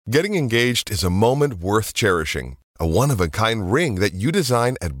Getting engaged is a moment worth cherishing. A one-of-a-kind ring that you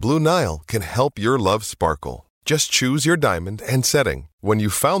design at Blue Nile can help your love sparkle. Just choose your diamond and setting. When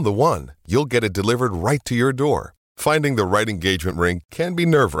you've found the one, you'll get it delivered right to your door. Finding the right engagement ring can be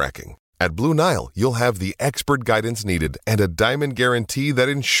nerve-wracking. At Blue Nile, you'll have the expert guidance needed and a diamond guarantee that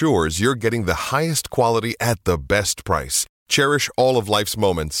ensures you're getting the highest quality at the best price. Cherish all of life's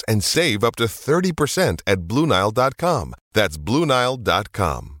moments and save up to 30% at BlueNile.com. That's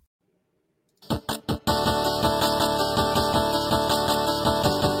BlueNile.com.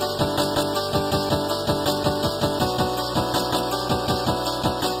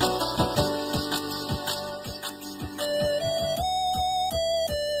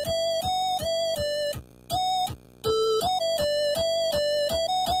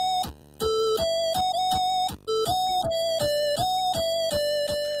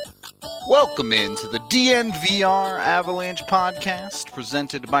 Welcome into the DNVR Avalanche podcast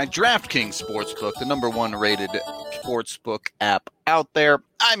presented by DraftKings Sportsbook, the number one rated sportsbook app out there.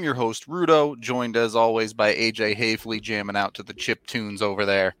 I'm your host, Rudo, joined as always by AJ Hafley jamming out to the chip tunes over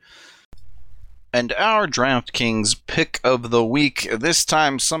there. And our DraftKings pick of the week, this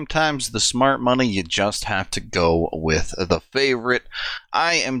time, sometimes the smart money, you just have to go with the favorite.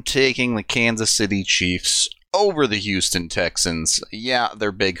 I am taking the Kansas City Chiefs over the Houston Texans. Yeah,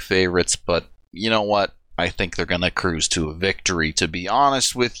 they're big favorites, but you know what? I think they're going to cruise to a victory, to be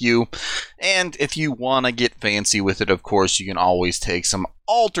honest with you. And if you want to get fancy with it, of course, you can always take some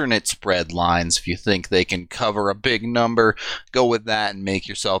alternate spread lines. If you think they can cover a big number, go with that and make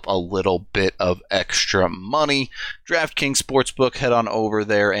yourself a little bit of extra money. DraftKings Sportsbook, head on over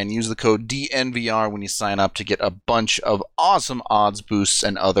there and use the code DNVR when you sign up to get a bunch of awesome odds boosts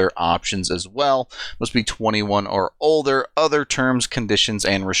and other options as well. Must be 21 or older. Other terms, conditions,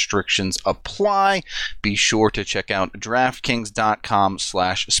 and restrictions apply. Be sure to check out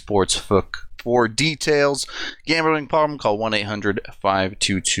DraftKings.com/sportsbook for details. Gambling problem? Call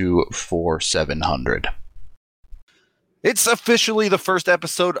 1-800-522-4700. It's officially the first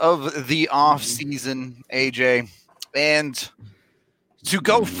episode of the off season, AJ. And to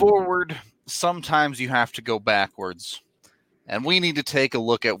go forward, sometimes you have to go backwards. And we need to take a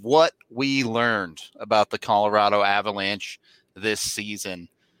look at what we learned about the Colorado Avalanche this season.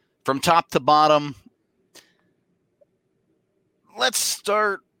 From top to bottom, let's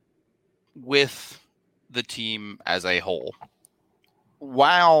start with the team as a whole.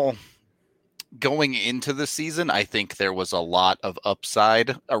 While going into the season, I think there was a lot of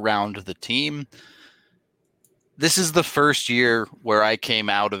upside around the team. This is the first year where I came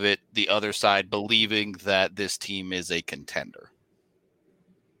out of it the other side believing that this team is a contender.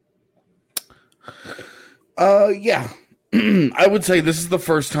 Yeah. I would say this is the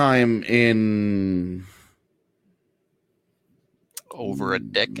first time in over a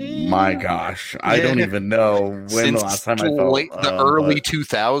decade. My gosh, I don't even know when Since the last time I felt the early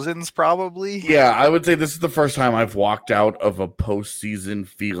 2000s, probably. Yeah, I would say this is the first time I've walked out of a postseason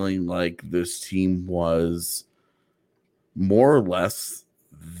feeling like this team was more or less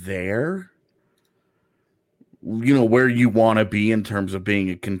there. You know, where you want to be in terms of being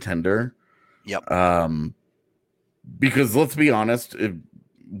a contender. Yep. Because let's be honest,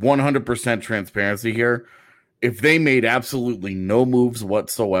 100% transparency here. If they made absolutely no moves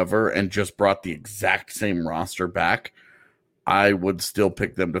whatsoever and just brought the exact same roster back, I would still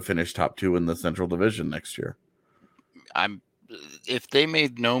pick them to finish top 2 in the Central Division next year. If they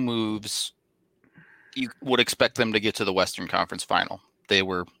made no moves, you would expect them to get to the Western Conference Final. They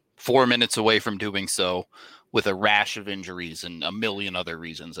were 4 minutes away from doing so with a rash of injuries and a million other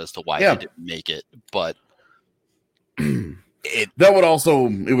reasons as to why they didn't make it. But it would also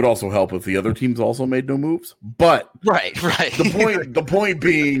help if the other teams also made no moves. But right. The point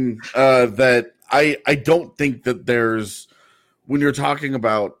being that I don't think that there's, when you're talking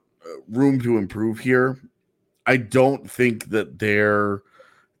about room to improve here, I don't think that there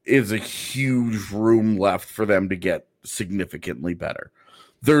is a huge room left for them to get significantly better.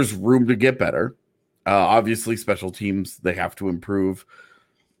 There's room to get better. Obviously, special teams, they have to improve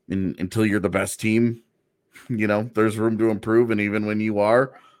until you're the best team. You know, there's room to improve, and even when you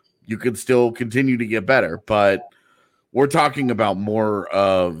are, you could still continue to get better. But we're talking about more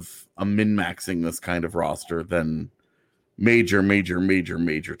of a min-maxing this kind of roster than major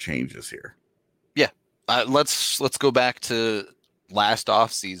changes here. Yeah, let's go back to last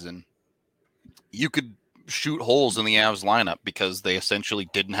offseason. You could shoot holes in the Avs lineup because they essentially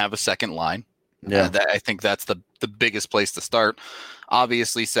didn't have a second line. Yeah, I think that's the biggest place to start.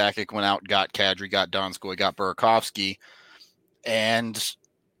 Obviously, Sakic went out, got Kadri, got Donskoy, got Burakovsky, and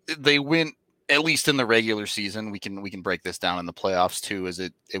they went at least in the regular season, we can break this down in the playoffs too, is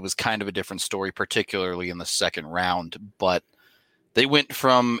it was kind of a different story, particularly in the second round. But they went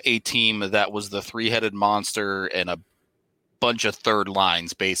from a team that was the three-headed monster and a bunch of third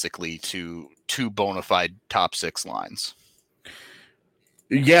lines basically to two bona fide top six lines.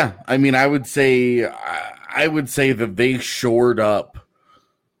 Yeah, I mean, I would say that they shored up.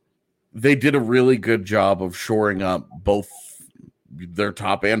 They did a really good job of shoring up both their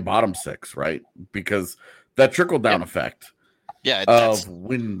top and bottom six, right? Because that trickle down effect. Yeah, of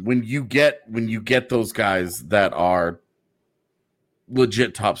when you get those guys that are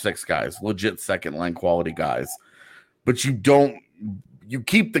legit top six guys, legit second line quality guys, but you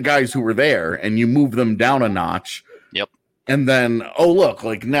keep the guys who were there and you move them down a notch. Yep. And then, oh look,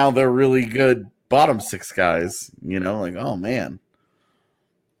 like now they're really good bottom six guys, like, oh man.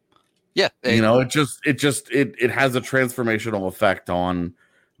 Yeah. It has a transformational effect on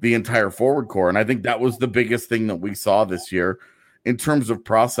the entire forward core. And I think that was the biggest thing that we saw this year in terms of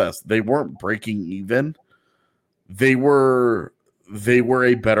process. They weren't breaking even. They were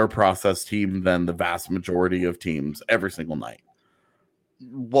a better process team than the vast majority of teams every single night.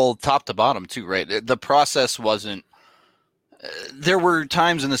 Well, top to bottom too, right? The process wasn't, there were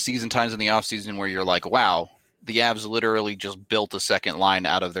times in the season, times in the off season where you're like, wow, the Avs literally just built a second line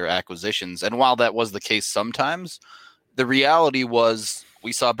out of their acquisitions. And while that was the case sometimes, the reality was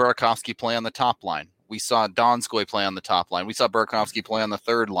we saw Burakovsky play on the top line. We saw Donskoy play on the top line. We saw Burakovsky play on the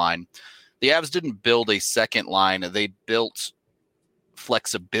third line. The Avs didn't build a second line. They built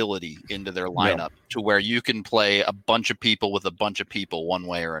flexibility into their lineup to where you can play a bunch of people with a bunch of people one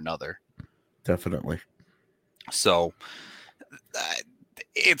way or another. Definitely. So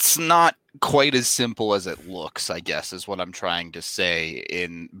it's not quite as simple as it looks, I guess, is what I'm trying to say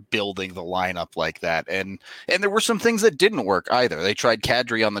in building the lineup like that. And there were some things that didn't work either. They tried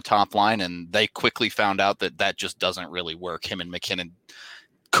Kadri on the top line, and they quickly found out that just doesn't really work. Him and McKinnon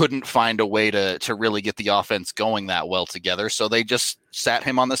couldn't find a way to really get the offense going that well together. So they just sat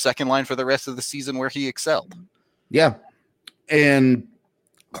him on the second line for the rest of the season where he excelled. Yeah. And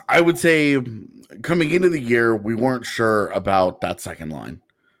I would say coming into the year, we weren't sure about that second line.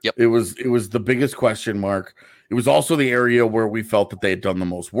 Yep. It was the biggest question mark. It was also the area where we felt that they had done the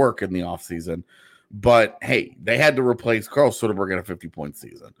most work in the offseason. But hey, they had to replace Carl Soderberg at a 50-point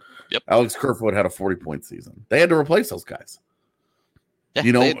season. Yep. Alex Kerfoot had a 40-point season. They had to replace those guys.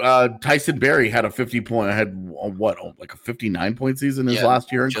 Yeah, Tyson Barrie had a 50-point, like a 59-point season his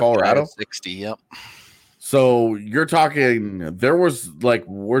last year in Colorado. 60, yep. So you're talking, there was like,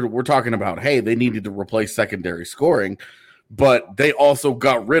 we're talking about, hey, they needed to replace secondary scoring, but they also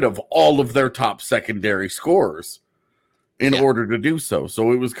got rid of all of their top secondary scorers in order to do so.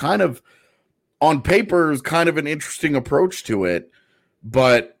 So it was kind of, on paper, it was kind of an interesting approach to it,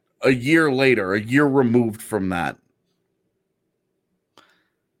 but a year later, a year removed from that,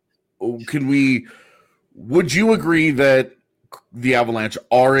 would you agree that the Avalanche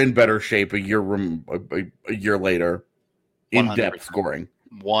are in better shape a year later in 100%. Depth scoring?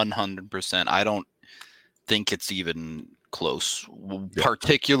 100%. I don't think it's even close,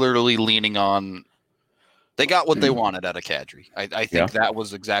 particularly leaning on they got what they wanted out of Kadri. I think that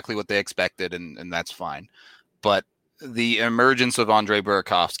was exactly what they expected, and that's fine. But the emergence of Andrei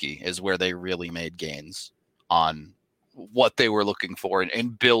Burakovsky is where they really made gains on what they were looking for in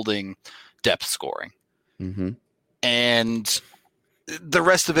building depth scoring. Mm-hmm. And the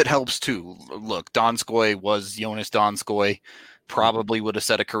rest of it helps too. Look, Donskoy was Jonas Donskoy. Probably would have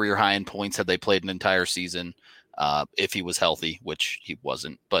set a career high in points had they played an entire season if he was healthy, which he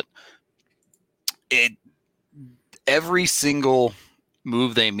wasn't. But every single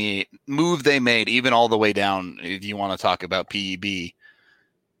move they made, even all the way down, if you want to talk about PEB,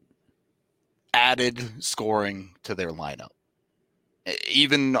 added scoring to their lineup.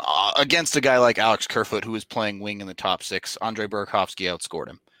 Even against a guy like Alex Kerfoot, who was playing wing in the top six, Andrei Burakovsky outscored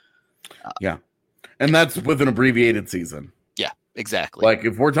him. And that's with an abbreviated season. Yeah, exactly. Like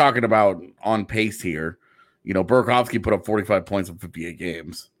if we're talking about on pace here, Burakovsky put up 45 points in 58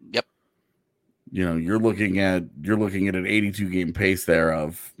 games. Yep. You're looking at an 82 game pace there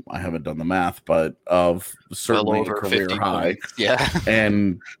of, I haven't done the math, but of certainly a career high. Points. Yeah.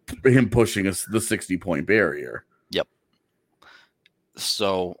 And him pushing us the 60-point barrier. Yep.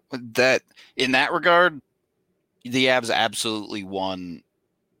 So that in that regard, the Avs absolutely won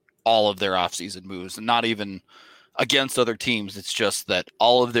all of their offseason moves, and not even against other teams. It's just that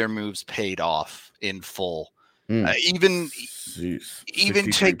all of their moves paid off in full. Even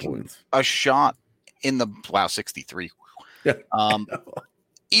take a shot in the 63. Yeah.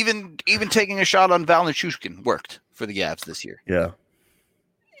 Even taking a shot on Val Nichushkin worked for the Avs this year. Yeah.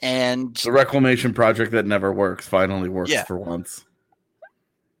 And the reclamation project that never works finally works for once.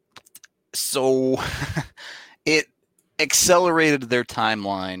 So it accelerated their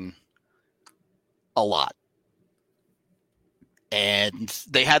timeline a lot. And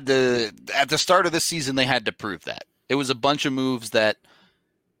they had to, at the start of the season, they had to prove that. It was a bunch of moves that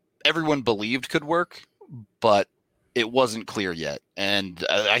everyone believed could work, but it wasn't clear yet. And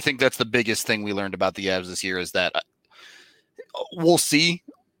I think that's the biggest thing we learned about the Avs this year is that we'll see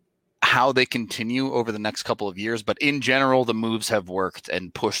how they continue over the next couple of years. But in general, the moves have worked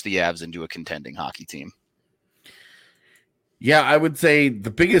and pushed the Avs into a contending hockey team. Yeah, I would say the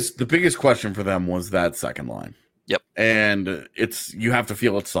biggest question for them was that second line. Yep. And you have to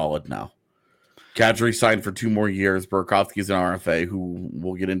feel it's solid now. Kadri signed for 2 more years. Burakovsky's an RFA, who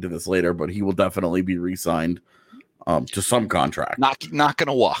we'll get into this later, but he will definitely be re-signed to some contract. Not going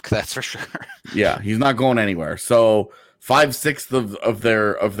to walk, that's for sure. Yeah, he's not going anywhere. So 5/6 of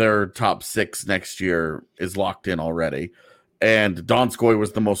their top 6 next year is locked in already. And Donskoy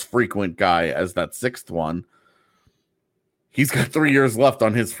was the most frequent guy as that 6th one. He's got 3 years left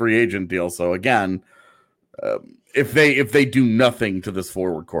on his free agent deal. So again, if they do nothing to this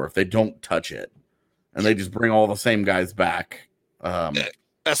forward core, if they don't touch it, and they just bring all the same guys back,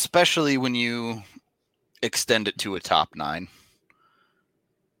 especially when you extend it to a top 9.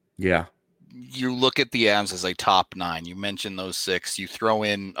 Yeah, you look at the Avs as a top 9. You mentioned those 6. You throw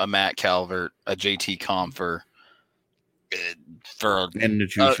in a Matt Calvert, a JT Compher, for a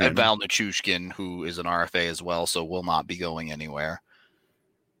Val Nichushkin, who is an RFA as well, so will not be going anywhere.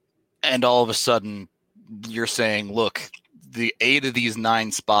 And all of a sudden, you're saying, look, the 8 of these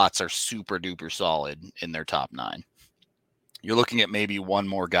 9 spots are super duper solid in their top 9. You're looking at maybe one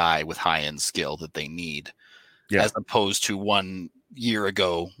more guy with high-end skill that they need, as opposed to 1 year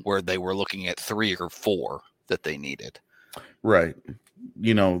ago where they were looking at 3 or 4 that they needed. Right.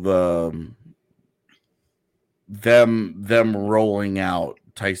 You know, them rolling out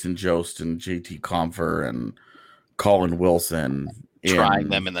Tyson Jost and JT Compher and Colin Wilson, trying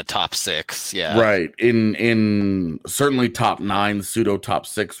them in the top 6. Yeah. Right. In certainly top 9, pseudo top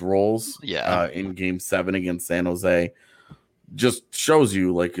 6 roles. Yeah. In game 7 against San Jose, just shows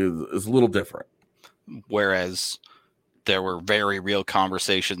you like it's a little different. Whereas there were very real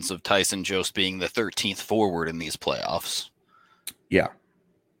conversations of Tyson Jost being the 13th forward in these playoffs. Yeah.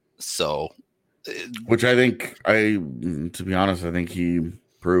 So, which I think to be honest, I think he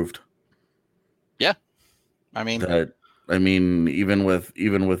proved. Yeah. I mean, even with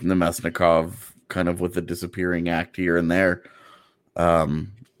Nemesnikov kind of with the disappearing act here and there,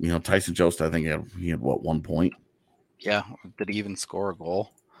 Tyson Jost, I think he had what, 1 point? Yeah. Did he even score a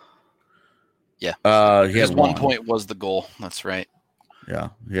goal? Yeah. He had 1 point was the goal. That's right. Yeah.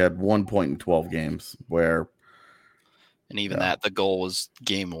 He had 1 point in 12 games and even that, the goal was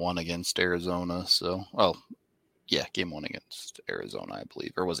game 1 against Arizona. So, game 1 against Arizona, I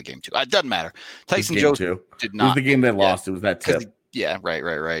believe, or was it game 2? It doesn't matter. Tyson Jost did not. It was the game they lost. It was that tip.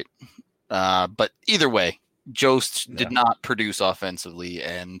 Right. But either way, Jost did not produce offensively,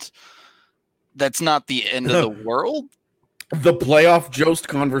 and that's not the end of the world. The playoff Jost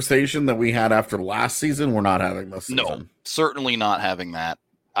conversation that we had after last season, we're not having this season. No, certainly not having that.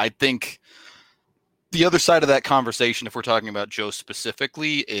 I think the other side of that conversation, if we're talking about Jost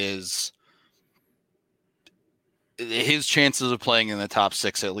specifically, is his chances of playing in the top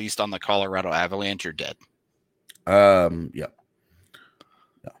 6, at least on the Colorado Avalanche, are dead. Yeah.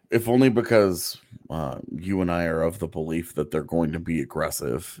 If only because you and I are of the belief that they're going to be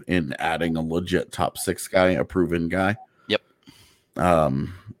aggressive in adding a legit top 6 guy, a proven guy. Yep.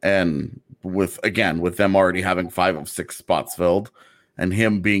 And with them already having 5 of 6 spots filled, and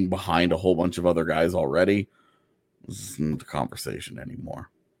him being behind a whole bunch of other guys already, this isn't the conversation anymore.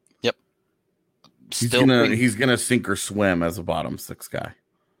 Yep. He's gonna sink or swim as a bottom 6 guy.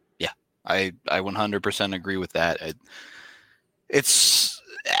 Yeah, I 100% agree with that. It's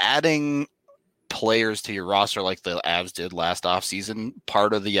adding players to your roster like the Avs did last offseason.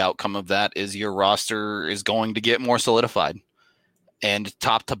 Part of the outcome of that is your roster is going to get more solidified, and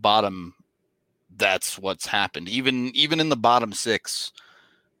top to bottom, that's what's happened. Even in the bottom 6,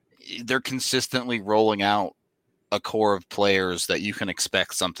 they're consistently rolling out a core of players that you can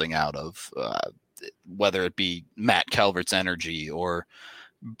expect something out of, whether it be Matt Calvert's energy or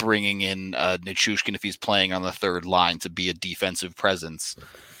bringing in Nichushkin if he's playing on the third line to be a defensive presence.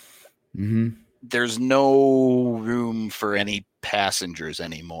 Mm-hmm. There's no room for any passengers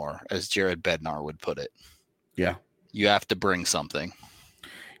anymore, as Jared Bednar would put it. Yeah. You have to bring something.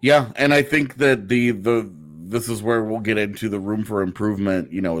 Yeah, and I think that this is where we'll get into the room for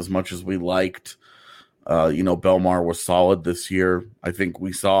improvement. As much as we liked Belmar was solid this year. I think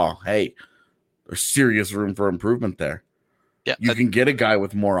we saw, hey, there's serious room for improvement there. Yeah, you can get a guy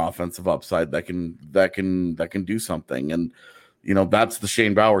with more offensive upside that can do something, and that's the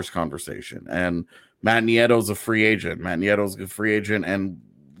Shane Bowers conversation. And Matt Nieto's a free agent. Matt Nieto's a free agent, and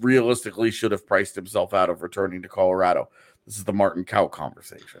realistically should have priced himself out of returning to Colorado. This is the Martin Kaut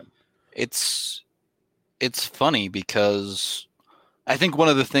conversation. It's funny because I think one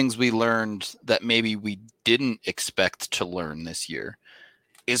of the things we learned that maybe we didn't expect to learn this year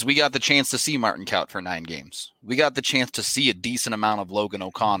is we got the chance to see Martin Kaut for 9 games. We got the chance to see a decent amount of Logan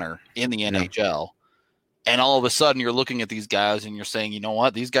O'Connor in the NHL. And all of a sudden you're looking at these guys and you're saying, you know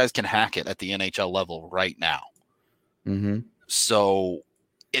what? These guys can hack it at the NHL level right now. Mm-hmm. So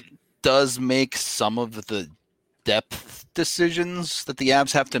it does make some of the depth decisions that the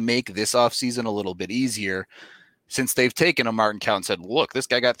Avs have to make this offseason a little bit easier, since they've taken a Martin Kaut and said, look, this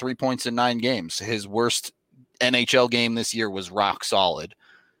guy got 3 points in 9 games. His worst NHL game this year was rock solid.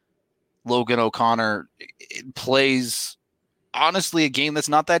 Logan O'Connor plays, honestly, a game that's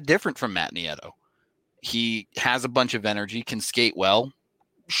not that different from Matt Nieto. He has a bunch of energy, can skate well.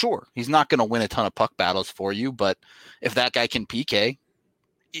 Sure, he's not going to win a ton of puck battles for you, but if that guy can PK,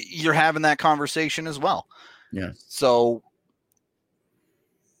 you're having that conversation as well. Yeah. So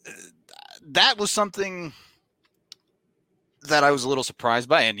that was something that I was a little surprised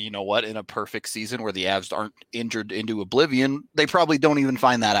by. And you know what? In a perfect season where the Avs aren't injured into oblivion, they probably don't even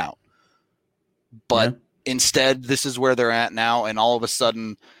find that out. But instead, this is where they're at now. And all of a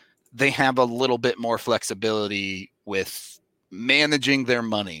sudden, they have a little bit more flexibility with managing their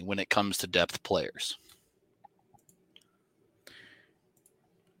money when it comes to depth players.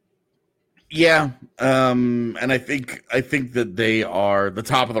 Yeah. And I think that they are, the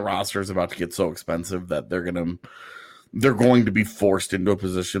top of the roster is about to get so expensive that they're going to be forced into a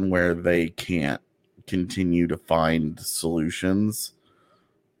position where they can't continue to find solutions.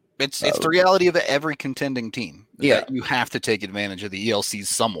 It's the reality of every contending team. Yeah, you have to take advantage of the ELCs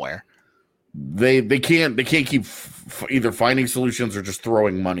somewhere. They can't keep either finding solutions or just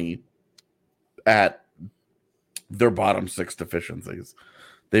throwing money at their bottom 6 deficiencies.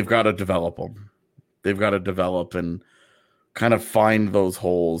 They've got to develop them. They've got to develop and kind of find those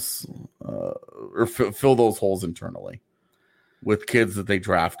holes or fill those holes internally with kids that they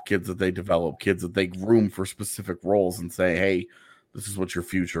draft, kids that they develop, kids that they groom for specific roles and say, hey, this is what your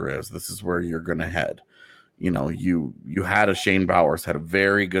future is. This is where you're going to head. You had a Shane Bowers, had a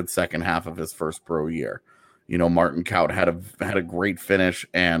very good second half of his first pro year. Martin Kaut had a great finish,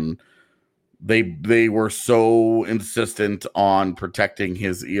 and they were so insistent on protecting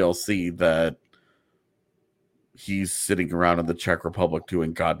his ELC that he's sitting around in the Czech Republic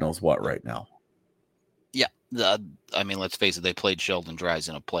doing God knows what right now. Yeah. Let's face it, they played Sheldon Dries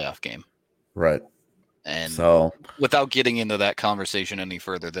in a playoff game. Right. And so, without getting into that conversation any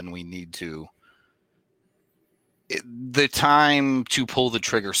further than we need to, the time to pull the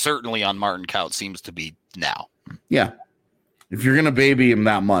trigger, certainly on Martin Kaut, seems to be now. Yeah. If you're going to baby him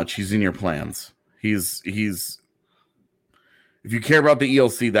that much, he's in your plans. He's if you care about the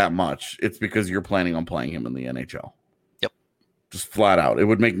ELC that much, it's because you're planning on playing him in the NHL. Yep. Just flat out. It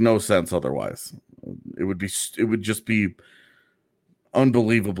would make no sense otherwise. It would just be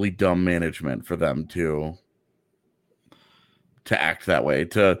unbelievably dumb management for them to act that way,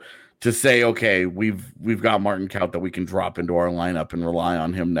 to say, okay, we've got Martin Kaut that we can drop into our lineup and rely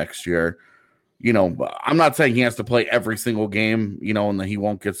on him next year. I'm not saying he has to play every single game, and that he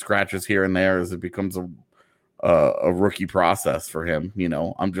won't get scratches here and there as it becomes a rookie process for him.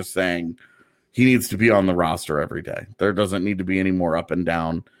 I'm just saying he needs to be on the roster every day. There doesn't need to be any more up and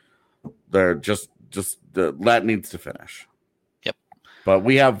down. There just that needs to finish. Yep. But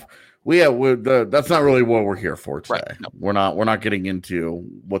that's not really what we're here for today. Right. No. We're not getting into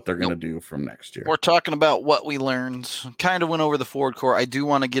what they're going to do from next year. We're talking about what we learned. Kind of went over the forward core. I do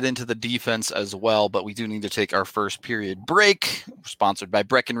want to get into the defense as well, but we do need to take our first period break. We're sponsored by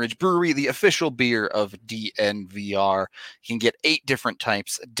Breckenridge Brewery, the official beer of DNVR. You can get 8 different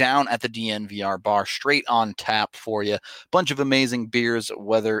types down at the DNVR bar, straight on tap for you. Bunch of amazing beers,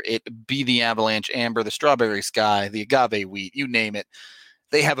 whether it be the Avalanche Amber, the Strawberry Sky, the Agave Wheat, you name it.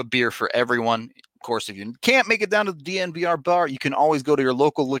 They have a beer for everyone. Of course, if you can't make it down to the DNVR bar, you can always go to your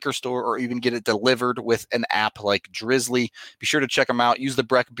local liquor store or even get it delivered with an app like Drizzly. Be sure to check them out. Use the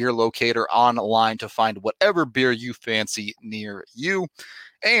Breck Beer Locator online to find whatever beer you fancy near you.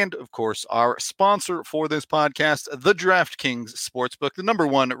 And, of course, our sponsor for this podcast, the DraftKings Sportsbook, the number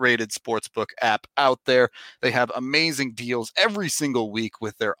one rated sportsbook app out there. They have amazing deals every single week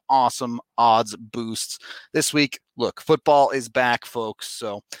with their awesome odds boosts. This week, look, football is back, folks,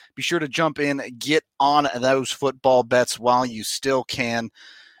 so be sure to jump in, get on those football bets while you still can.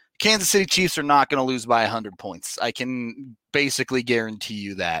 Kansas City Chiefs are not going to lose by 100 points. I can basically guarantee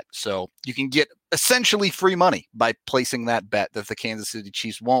you that. So you can get essentially free money by placing that bet that the Kansas City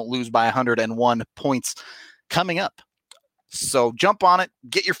Chiefs won't lose by 101 points coming up. So jump on it,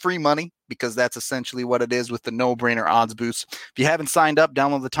 get your free money, because that's essentially what it is with the no-brainer odds boost. If you haven't signed up,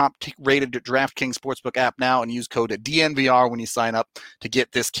 download the top-rated DraftKings Sportsbook app now and use code DNVR when you sign up to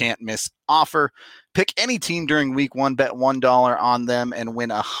get this can't-miss offer. Pick any team during week one, bet $1 on them, and win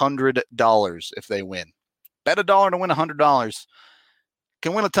 $100 if they win. Bet $1 to win $100.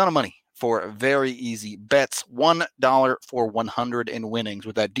 Can win a ton of money for very easy bets. $1 for 100 in winnings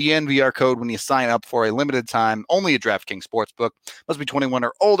with that DNVR code when you sign up for a limited time, only at DraftKings Sportsbook. Must be 21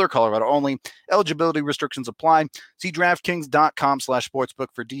 or older, Colorado only. Eligibility restrictions apply. See DraftKings.com/sportsbook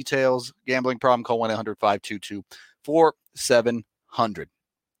for details. Gambling problem, call 1-800-522-4700.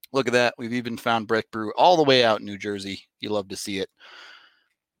 Look at that. We've even found Breck Brew all the way out in New Jersey. You love to see it.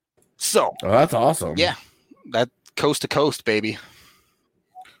 So. Oh, that's awesome. Yeah. That coast to coast, baby.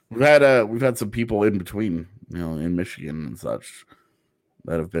 We've had some people in between, in Michigan and such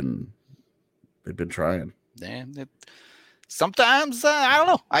that they've been trying. Yeah, sometimes I don't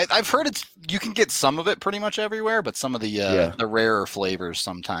know. I've heard you can get some of it pretty much everywhere, but some of the rarer flavors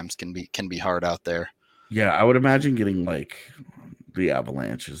sometimes can be hard out there. Yeah, I would imagine getting like the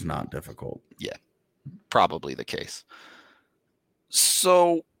Avalanche is not difficult. Yeah, probably the case.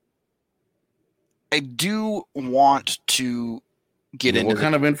 So I do want to get into what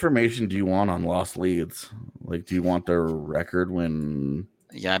kind of information do you want on lost leads? Like, do you want their record when?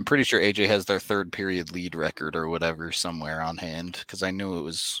 Yeah, I'm pretty sure AJ has their third period lead record or whatever somewhere on hand, because I knew it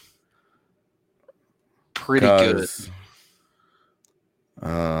was pretty good.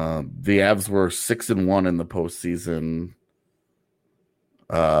 The Avs were 6-1 in the postseason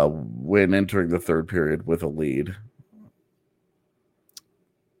when entering the third period with a lead.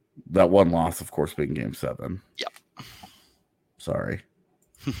 That one loss, of course, being Game 7. Yep. Sorry.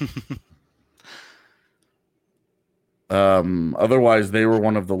 Otherwise, they were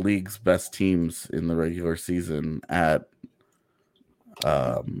one of the league's best teams in the regular season at.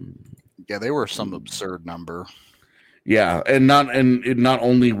 Yeah, they were some absurd number. Yeah, and not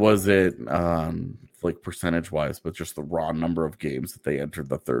only was it like percentage wise, but just the raw number of games that they entered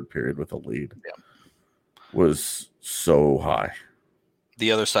the third period with a lead was so high.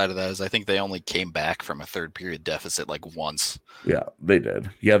 The other side of that is I think they only came back from a third period deficit like once. Yeah, they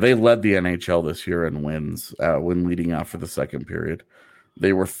did. Yeah, they led the NHL this year in wins when leading out for the second period.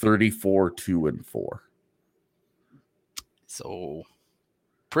 They were 34-2-4. So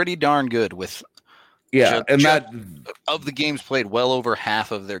pretty darn good with that of the games played, well over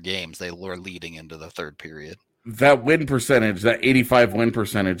half of their games they were leading into the third period. That win percentage, that 85 win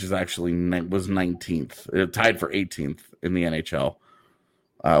percentage was 19th. It tied for 18th in the NHL.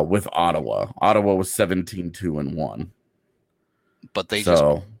 With Ottawa. Ottawa was 17-2-1. But they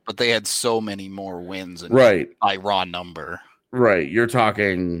had so many more wins by raw number. Right. You're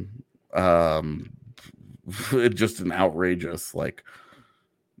talking just an outrageous, like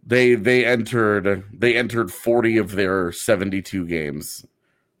they entered 40 of their 72 games.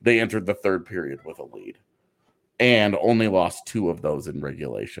 They entered the third period with a lead and only lost 2 of those in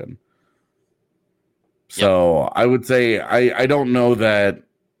regulation. So I would say I don't know that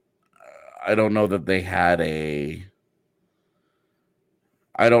they had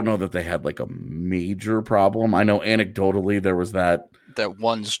like a major problem. I know anecdotally there was that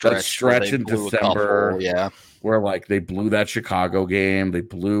one stretch in December, where like they blew that Chicago game, they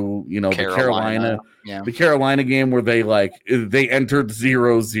blew the Carolina game where they entered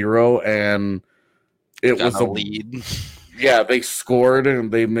 0-0 and it was a lead. Yeah, they scored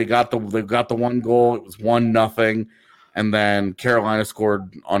and they got the one goal. It was 1-0. And then Carolina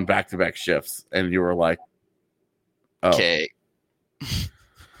scored on back-to-back shifts, and you were like, "Oh, okay,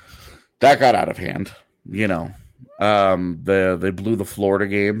 that got out of hand." They blew the Florida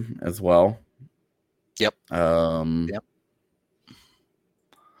game as well. Yep.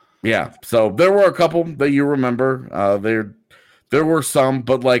 Yeah. So there were a couple that you remember. There were some,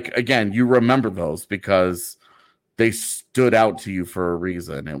 but again, you remember those because they stood out to you for a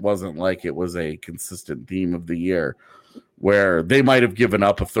reason. It wasn't like it was a consistent theme of the year where they might have given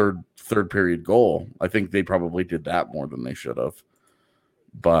up a third period goal. I think they probably did that more than they should have.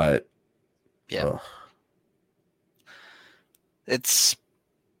 But it's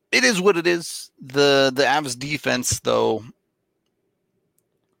it is what it is. The Avs defense, though.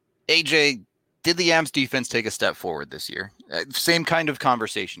 AJ, did the Avs defense take a step forward this year? Same kind of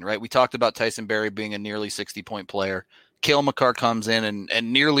conversation, right? We talked about Tyson Barrie being a nearly 60-point player. Cale Makar comes in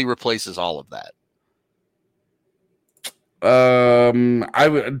and nearly replaces all of that. I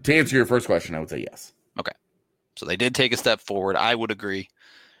would, to answer your first question, I would say yes. Okay. So they did take a step forward. I would agree.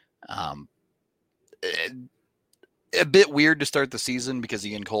 A bit weird to start the season because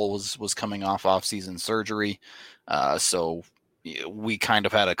Ian Cole was coming off-season surgery. So we kind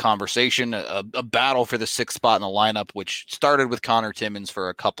of had a conversation, a battle for the sixth spot in the lineup, which started with Connor Timmins for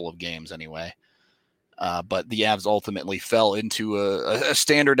a couple of games anyway. But the Avs ultimately fell into a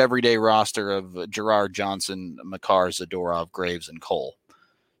standard everyday roster of Gerard, Johnson, Makar, Zadorov, Graves, and Cole,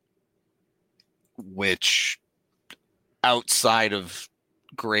 which outside of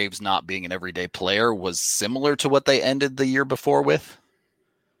Graves not being an everyday player was similar to what they ended the year before with.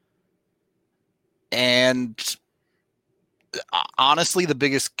 And honestly, the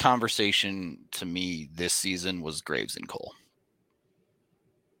biggest conversation to me this season was Graves and Cole.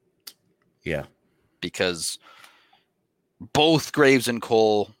 Yeah. Because both Graves and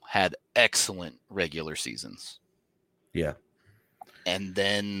Cole had excellent regular seasons. Yeah. And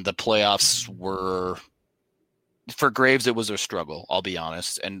then the playoffs were, for Graves, it was a struggle, I'll be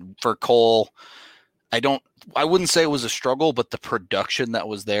honest. And for Cole, I wouldn't say it was a struggle, but the production that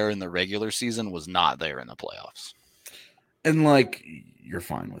was there in the regular season was not there in the playoffs. And like, you're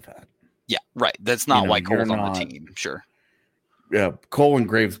fine with that. Yeah, right. That's not why Cole's on the team. Sure. Yeah, Cole and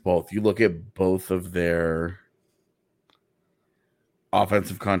Graves both. You look at both of their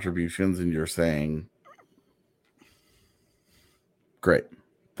offensive contributions and you're saying, great,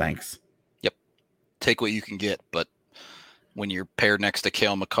 thanks. Yep. Take what you can get, but when you're paired next to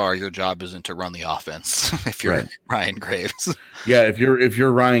Cale Makar, your job isn't to run the offense if you're Ryan Graves. Yeah, if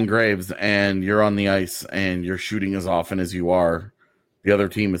you're Ryan Graves and you're on the ice and you're shooting as often as you are, the other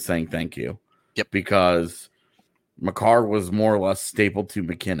team is saying thank you. Yep. Because Makar was more or less stapled to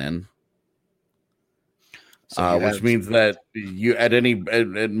McKinnon, which means that you at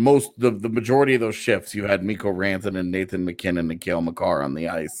most the majority of those shifts you had Mikko Rantanen and Nathan McKinnon and Cale Makar on the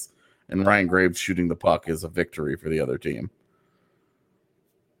ice, and Ryan Graves shooting the puck is a victory for the other team.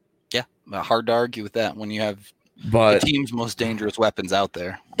 Yeah, hard to argue with that when you have the team's most dangerous weapons out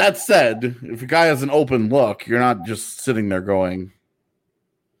there. That said, if a guy has an open look, you're not just sitting there going,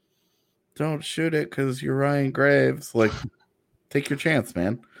 don't shoot it because you're Ryan Graves. Like, take your chance,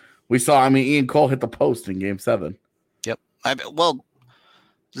 man. We saw, Ian Cole hit the post in Game 7. Yep. Well,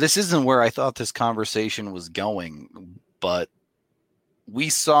 this isn't where I thought this conversation was going, but we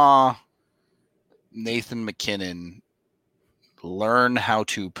saw Nathan McKinnon learn how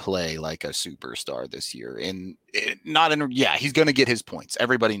to play like a superstar this year. He's going to get his points.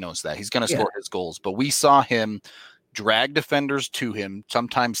 Everybody knows that. He's going to score his goals, but we saw him drag defenders to him,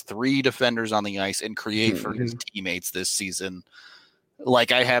 sometimes 3 defenders on the ice, and create for his teammates this season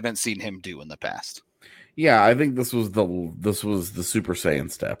like I haven't seen him do in the past. Yeah, I think this was the Super Saiyan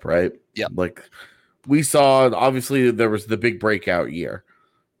step, right? Yeah. Like we saw, obviously there was the big breakout year.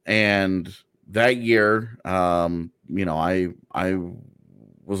 And that year, I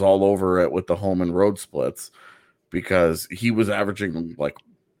was all over it with the home and road splits because he was averaging like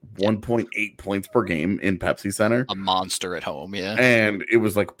 1.8 points per game in Pepsi Center. A monster at home, yeah. And it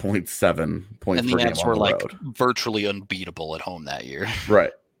was like 0.7 points per game. And the Avs were like virtually unbeatable at home that year.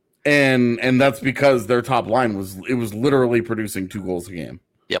 Right. And that's because their top line was literally producing 2 goals a game.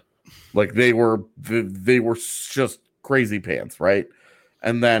 Yep. Like they were just crazy pants, right?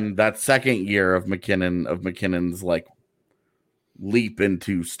 And then that second year of McKinnon's like leap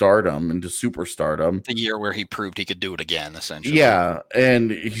into stardom, into superstardom. The year where he proved he could do it again, essentially. Yeah, and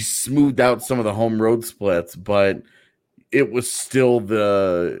he smoothed out some of the home road splits, but it was still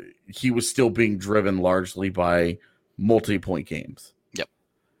he was still being driven largely by multi-point games. Yep.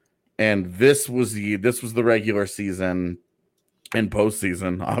 And this was the regular season and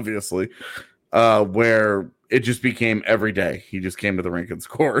postseason, obviously, where it just became every day. He just came to the rink and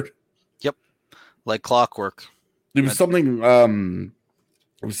scored. Yep. Like clockwork. It was something.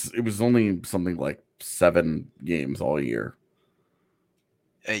 It was only something like 7 games all year.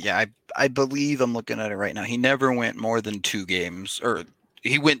 Yeah, I believe I'm looking at it right now. He never went more than 2 games, or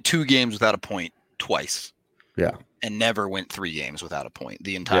he went 2 games without a point twice. Yeah, and never went 3 games without a point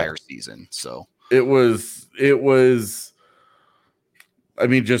the entire season. So it was. I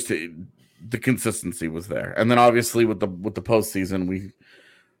mean, just the consistency was there, and then obviously with the postseason,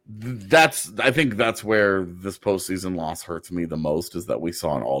 I think that's where this postseason loss hurts me the most, is that we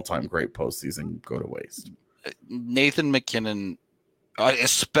saw an all-time great postseason go to waste. Nathan McKinnon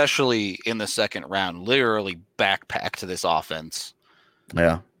especially in the second round, literally backpacked this offense.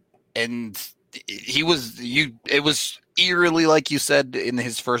 Yeah. And it was eerily, like you said, in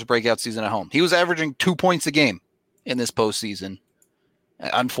his first breakout season at home. He was averaging 2 points a game in this postseason.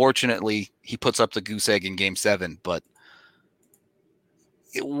 Unfortunately, he puts up the goose egg in Game 7. But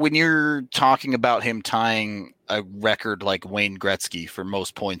when you're talking about him tying a record like Wayne Gretzky for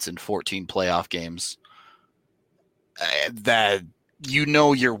most points in 14 playoff games, that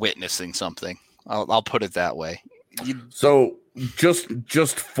you're witnessing something. I'll put it that way. So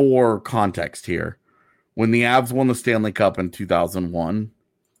just for context here, when the Avs won the Stanley Cup in 2001,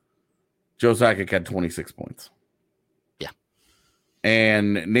 Joe Sakic had 26 points. Yeah.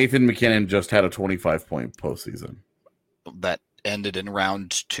 And Nathan MacKinnon just had a 25-point postseason. That ended in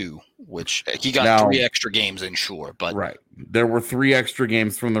round 2, which he got 3 extra games in, sure. But right. There were 3 extra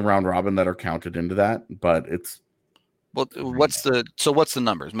games from the round robin that are counted into that, but it's... Well, what's the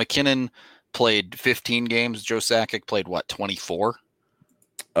numbers? MacKinnon played 15 games. Joe Sakic played what, 24?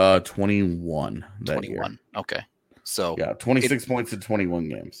 21 that 21. Year. Okay. So yeah, 26 points in 21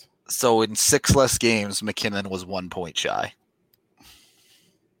 games. So in 6 less games, MacKinnon was 1 point shy.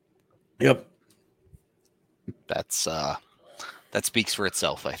 Yep. That speaks for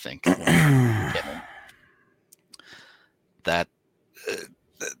itself, I think. That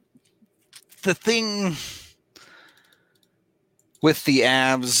the thing with the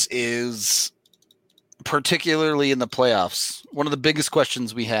Avs is, particularly in the playoffs, one of the biggest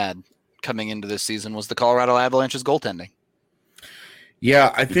questions we had coming into this season was the Colorado Avalanche's goaltending.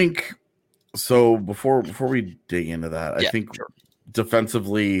 Yeah, I think so. Before we dig into that, I think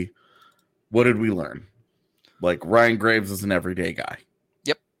defensively, what did we learn? Like, Ryan Graves is an everyday guy.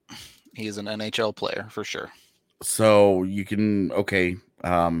 Yep. He is an NHL player for sure. So you can,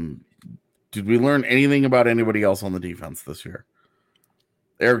 did we learn anything about anybody else on the defense this year?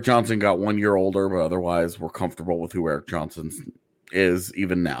 Erik Johnson got 1 year older, but otherwise we're comfortable with who Erik Johnson is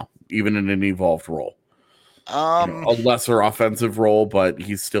even now, even in an evolved role. A lesser offensive role, but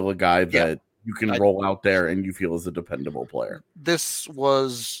he's still a guy that you can roll out there and you feel is a dependable player. This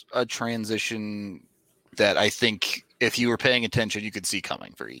was a transition that I think if you were paying attention, you could see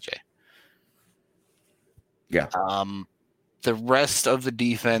coming for EJ. Yeah. The rest of the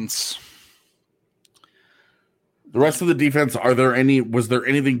defense. Was there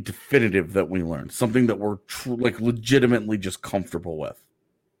anything definitive that we learned? Something that we're legitimately just comfortable with?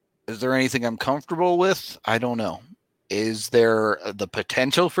 Is there anything I'm comfortable with? I don't know. Is there the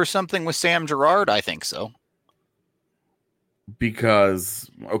potential for something with Sam Girard? I think so. Because,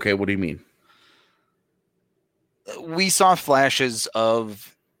 okay, what do you mean? We saw flashes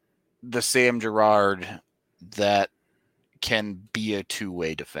of the Sam Girard that can be a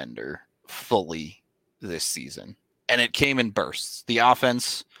two-way defender fully this season. And it came in bursts. The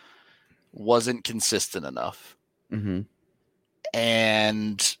offense wasn't consistent enough. Mm-hmm.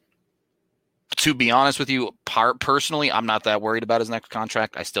 And to be honest with you, personally, I'm not that worried about his next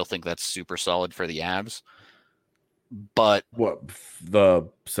contract. I still think that's super solid for the Avs. But what, the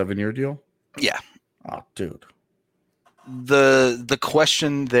 7-year deal? Yeah. Oh, dude. The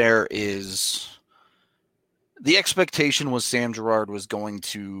question there is, the expectation was Sam Girard was going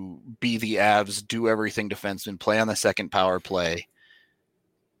to be the Avs, do everything defenseman, play on the second power play,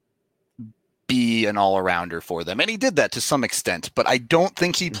 be an all-arounder for them. And he did that to some extent, but I don't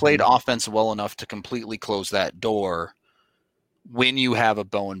think he played offense well enough to completely close that door when you have a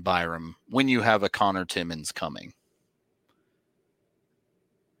Bowen Byram, when you have a Connor Timmins coming.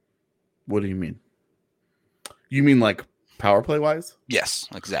 What do you mean? You mean like power play wise? Yes,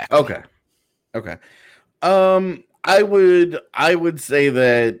 exactly. Okay. I would say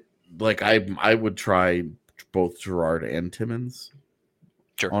that I would try both Girard and Timmins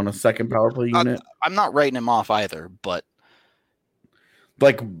on a second power play unit. I'm not writing him off either, but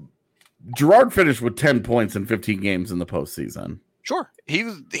Girard finished with 10 points in 15 games in the postseason. Sure.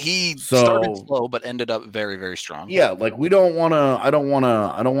 He started slow but ended up very, very strong. Yeah,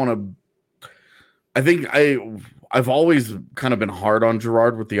 I think I've always kind of been hard on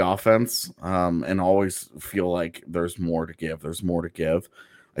Girard with the offense, and always feel like there's more to give.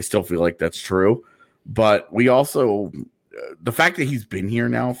 I still feel like that's true. But we also, the fact that he's been here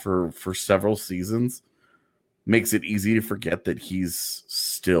now for several seasons makes it easy to forget that he's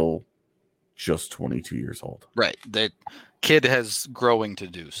still just 22 years old. Right. The kid has growing to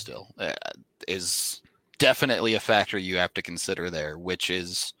do still. Is definitely a factor you have to consider there, which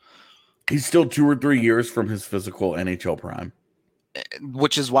is... He's still 2 or 3 years from his physical NHL prime.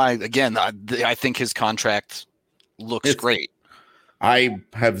 Which is why, again, I think his contract looks great. I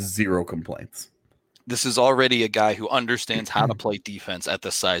have zero complaints. this is already a guy who understands how to play defense at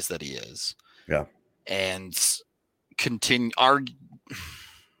the size that he is. Yeah. And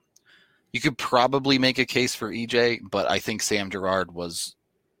you could probably make a case for EJ, but I think Sam Girard was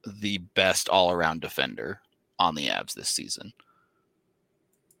the best all-around defender on the Avs this season.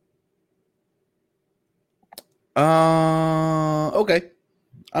 Okay.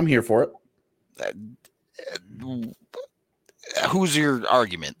 I'm here for it. Who's your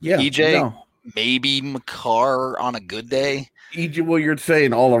argument? Yeah, EJ? no. Maybe Makar on a good day? EJ, well, you're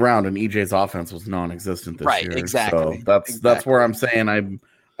saying all around, and EJ's offense was non-existent this year. Right, exactly. So that's where I'm saying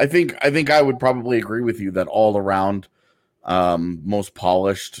I think I would probably agree with you that all around, most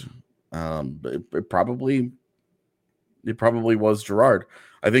polished, it probably was Girard.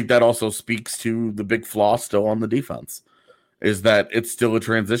 I think that also speaks to the big flaw still on the defense, is that it's still a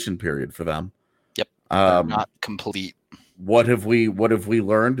transition period for them. Yep, not complete. What have we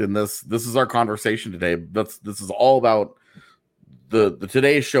learned in this? This is our conversation today. This is all about the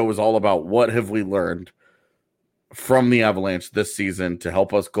today's show is all about what have we learned from the Avalanche this season to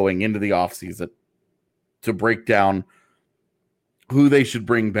help us going into the offseason, to break down who they should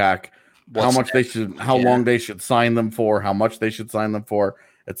bring back, how long they should sign them for, how much they should sign them for,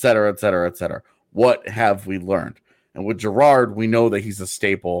 et cetera, et cetera, et cetera. What have we learned? And with Girard, we know that he's a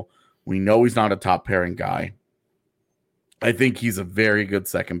staple. We know he's not a top pairing guy. I think he's a very good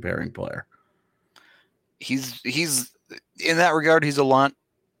second pairing player. He's in that regard, he's a lot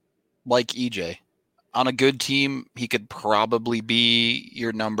like EJ. On a good team, he could probably be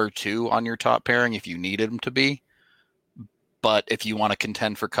your number 2 on your top pairing if you needed him to be. But if you want to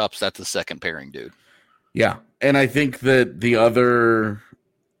contend for cups, that's the second pairing dude. Yeah. And I think that the other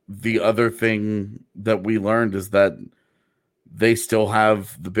thing that we learned is that they still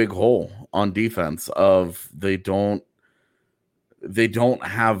have the big hole on defense of they don't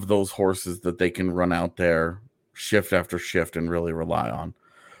have those horses that they can run out there shift after shift and really rely on.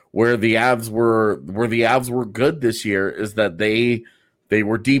 Where the Avs were good this year is that they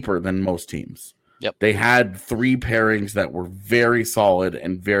were deeper than most teams. Yep. They had 3 pairings that were very solid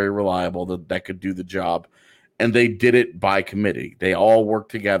and very reliable that could do the job. And they did it by committee. They all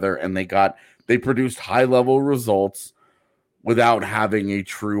worked together and they produced high level results without having a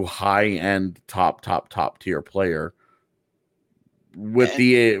true high end top tier player. With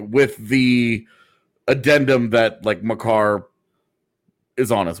the addendum that like Makar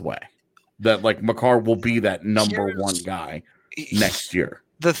is on his way, that like Makar will be that number 1 guy next year.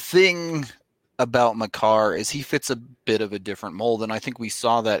 The thing about Makar is he fits a bit of a different mold, and I think we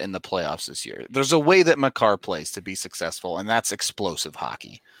saw that in the playoffs this year. There's a way that Makar plays to be successful, and that's explosive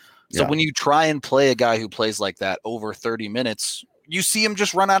hockey. So when you try and play a guy who plays like that over 30 minutes, you see him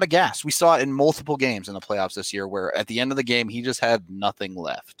just run out of gas. We saw it in multiple games in the playoffs this year where at the end of the game, he just had nothing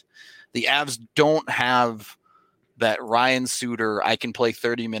left. The Avs don't have that Ryan Suter, I can play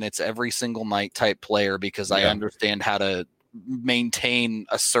 30 minutes every single night type player because I understand how to maintain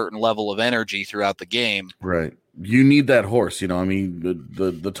a certain level of energy throughout the game. Right. You need that horse, I mean,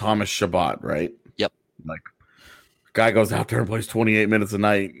 the Thomas Chabot, right? Yep. Like, guy goes out there and plays 28 minutes a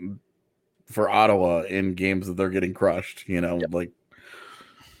night for Ottawa in games that they're getting crushed, like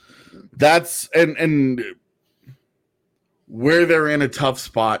that's and where they're in a tough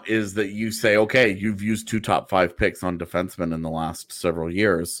spot is that you say, okay, you've used 2 top 5 picks on defensemen in the last several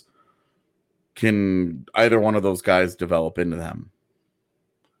years. Can either one of those guys develop into them?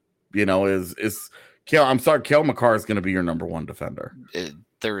 Cale Makar is going to be your number 1 defender.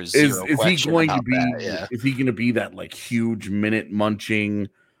 There is zero question about that. Is he going to be that like huge minute munching?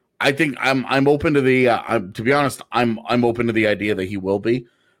 I think I'm open to the. To be honest, I'm open to the idea that he will be.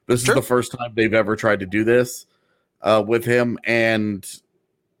 This is the first time they've ever tried to do this with him, and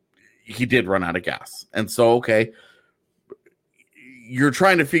he did run out of gas. And so, okay, you're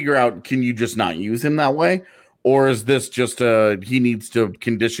trying to figure out, can you just not use him that way? Or is this just he needs to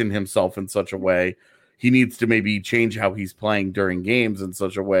condition himself in such a way, he needs to maybe change how he's playing during games in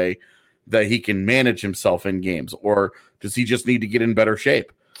such a way that he can manage himself in games? Or does he just need to get in better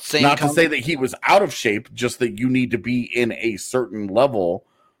shape? To say that he was out of shape, just that you need to be in a certain level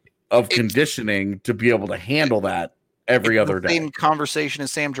of conditioning to be able to handle that every other day. Same conversation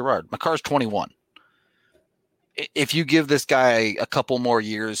as Sam Girard. Makar's 21. If you give this guy a couple more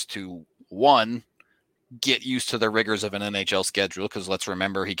years to, 1, get used to the rigors of an NHL schedule, because let's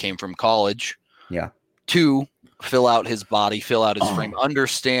remember he came from college. Yeah. 2, fill out his body, fill out his frame,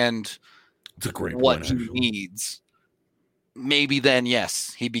 understand it's a great what he needs. Maybe then,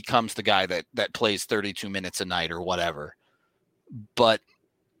 yes, he becomes the guy that plays 32 minutes a night or whatever. But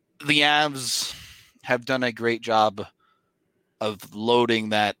the Avs have done a great job of loading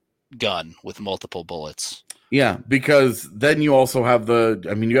that gun with multiple bullets. Yeah, because then you also have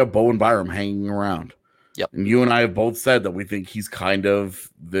you have Bowen Byram hanging around. Yep. And you and I have both said that we think he's kind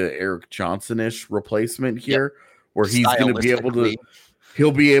of the Eric Johnson-ish replacement here, where he's going to be able to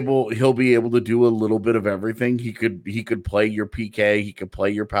he'll be able to do a little bit of everything. He could play your PK, he could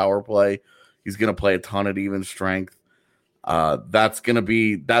play your power play. He's going to play a ton at even strength. That's going to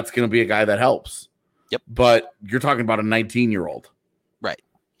be a guy that helps. Yep. But you're talking about a 19-year-old. Right.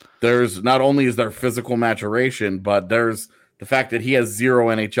 There's not only is there physical maturation, but there's the fact that he has 0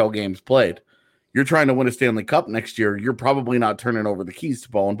 NHL games played. You're trying to win a Stanley Cup next year. You're probably not turning over the keys to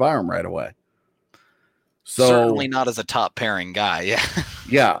Bowen Byram right away. So certainly not as a top pairing guy. Yeah.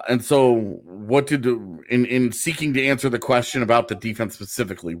 Yeah. And so what did in seeking to answer the question about the defense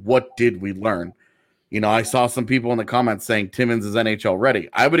specifically, what did we learn? I saw some people in the comments saying Timmins is NHL ready.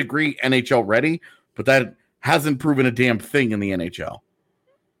 I would agree NHL ready, but that hasn't proven a damn thing in the NHL.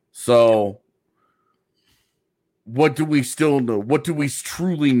 So what do we still know? What do we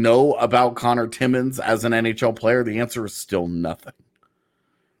truly know about Connor Timmins as an NHL player? The answer is still nothing.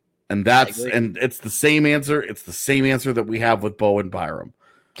 And it's the same answer. It's the same answer that we have with Bowen Byram.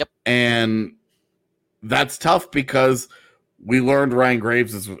 Yep. And that's tough because we learned Ryan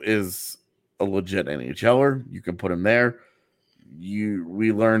Graves is a legit NHLer. You can put him there.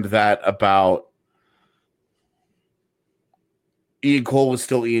 We learned that about Ian Cole was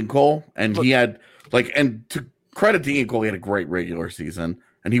still Ian Cole, and he had and to credit to Ian Cole, he had a great regular season,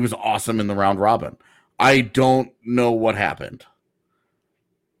 and he was awesome in the round robin. I don't know what happened.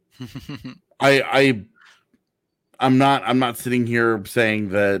 I'm not sitting here saying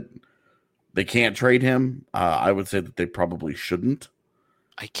that they can't trade him. I would say that they probably shouldn't.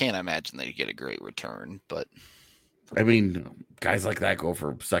 I can't imagine they get a great return, but I mean, guys like that go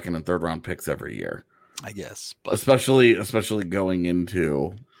for second and third round picks every year, I guess, but especially going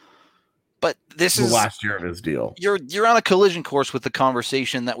into. But this is the last year of his deal. You're on a collision course with the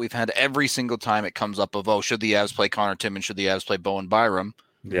conversation that we've had every single time it comes up of, should the Avs play Connor Timmins? Should the Avs play Bowen Byram?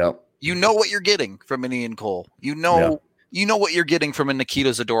 Yep. You know what you're getting from an Ian Cole. You know what you're getting from a Nikita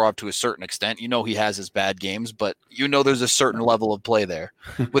Zadorov to a certain extent. You know he has his bad games, but there's a certain level of play there.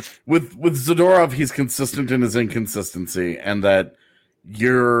 With Zadorov, he's consistent in his inconsistency, and that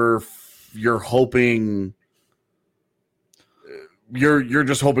you're hoping. You're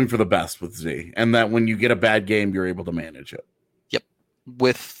just hoping for the best with Z, and that when you get a bad game, you're able to manage it. Yep.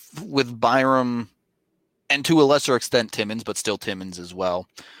 With Byram, and to a lesser extent Timmins, but still Timmins as well.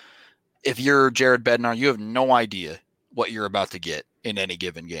 If you're Jared Bednar, you have no idea what you're about to get in any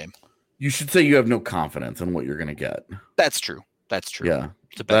given game. You should say you have no confidence in what you're going to get. That's true. Yeah,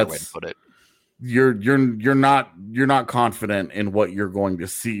 it's a better way to put it. You're not confident in what you're going to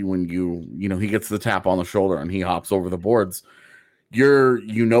see when he gets the tap on the shoulder and he hops over the boards. You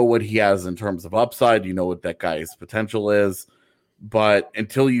know what he has in terms of upside, you know what that guy's potential is, but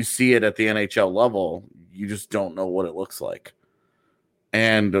until you see it at the NHL level, you just don't know what it looks like.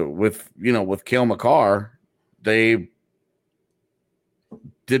 And with Cale Makar, they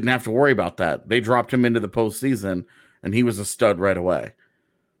didn't have to worry about that. They dropped him into the postseason and he was a stud right away.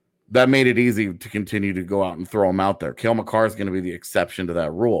 That made it easy to continue to go out and throw him out there. Cale Makar is going to be the exception to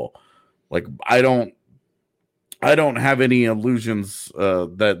that rule. Like, I don't have any illusions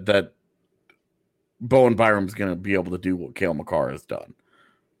that Bowen Byram's going to be able to do what Cale Makar has done,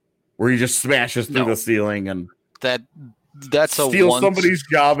 where he just smashes through the ceiling and that's steals somebody's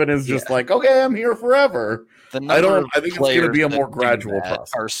job and is just like, okay, I'm here forever. I think it's going to be a more gradual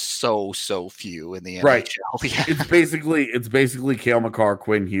process. Are so few in the NHL. Right. Yeah. It's basically Cale Makar,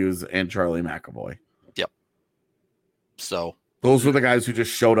 Quinn Hughes, and Charlie McAvoy. Yep. So those were the guys who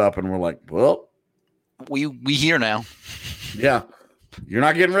just showed up and were like, well, we here now. Yeah. You're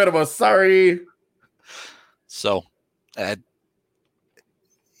not getting rid of us. Sorry. So it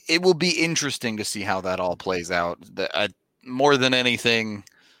will be interesting to see how that all plays out. More than anything,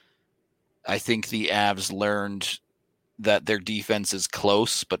 I think the Avs learned that their defense is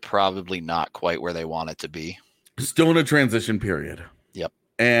close, but probably not quite where they want it to be. Still in a transition period. Yep.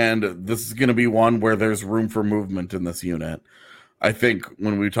 And this is going to be one where there's room for movement in this unit. I think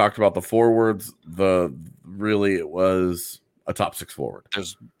when we talked about the forwards, it was a top six forward.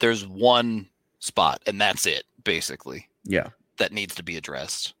 There's one spot, and that's it, basically. Yeah. That needs to be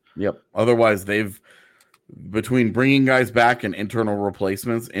addressed. Yep. Otherwise, between bringing guys back and internal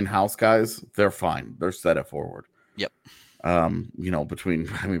replacements, in-house guys, they're fine. They're set at forward. Yep.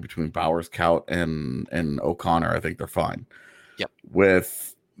 Between Bowers, Kaut, and O'Connor, I think they're fine. Yep.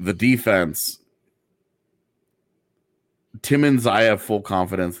 With the defense, Timmins, I have full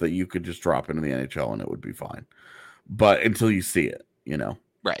confidence that you could just drop into the NHL and it would be fine. But until you see it,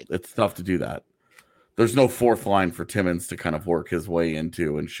 Right. It's tough to do that. There's no fourth line for Timmins to kind of work his way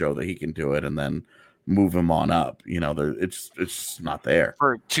into and show that he can do it and then move him on up. It's just not there.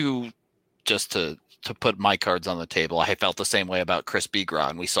 To put my cards on the table, I felt the same way about Chris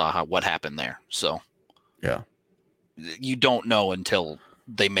Bigras, and we saw what happened there. So yeah, you don't know until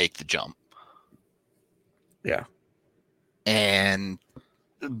they make the jump. Yeah. And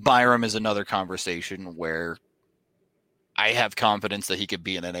Byram is another conversation where I have confidence that he could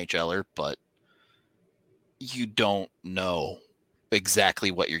be an NHLer, but you don't know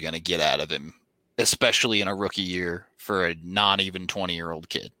exactly what you're going to get out of him, especially in a rookie year for a not even 20-year-old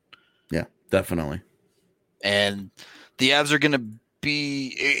kid. Yeah, definitely. And the Avs are going to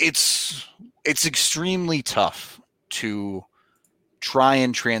be, it's extremely tough to try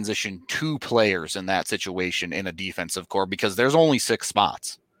and transition two players in that situation in a defensive core because there's only 6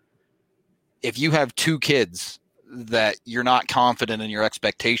 spots. If you have 2 kids that you're not confident in your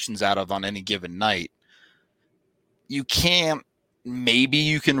expectations out of on any given night, you can't, maybe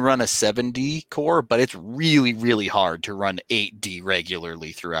you can run a 7D core, but it's really, really hard to run 8D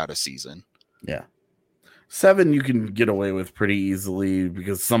regularly throughout a season. Yeah. 7 you can get away with pretty easily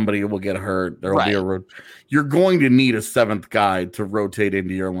because somebody will get hurt. There will be you're going to need a 7th guy to rotate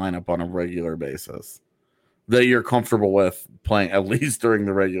into your lineup on a regular basis that you're comfortable with playing at least during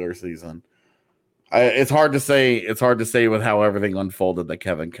the regular season. It's hard to say. It's hard to say with how everything unfolded that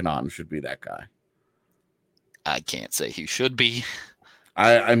Kevin Connauton should be that guy. I can't say he should be.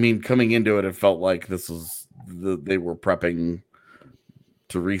 I mean, coming into it, it felt like this was they were prepping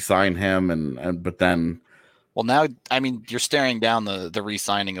to re-sign him, but then. Well, now, I mean, you're staring down the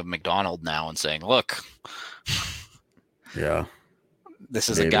re-signing of McDonald now and saying, look, yeah, this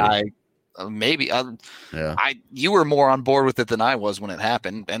is a guy. You were more on board with it than I was when it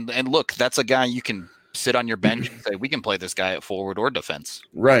happened. And look, that's a guy you can sit on your bench and say, we can play this guy at forward or defense.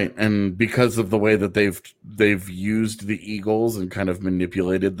 Right. And because of the way that they've used the Eagles and kind of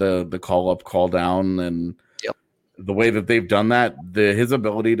manipulated the call up, call down, and the way that they've done that, his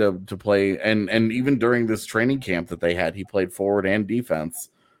ability to play, and even during this training camp that they had, he played forward and defense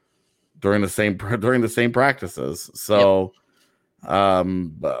during the same practices. So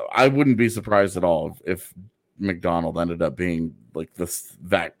I wouldn't be surprised at all if McDonald ended up being like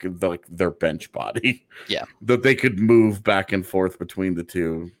their bench body. Yeah. That they could move back and forth between the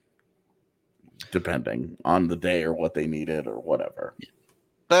two depending on the day or what they needed or whatever.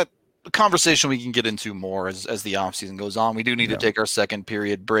 That conversation we can get into more as the offseason goes on. We do need to take our second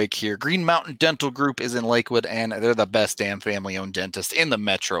period break here. Green Mountain Dental Group is in Lakewood, and they're the best damn family-owned dentist in the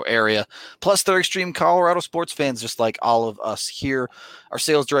metro area. Plus, they're extreme Colorado sports fans, just like all of us here. Our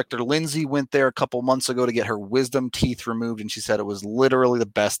sales director, Lindsay, went there a couple months ago to get her wisdom teeth removed, and she said it was literally the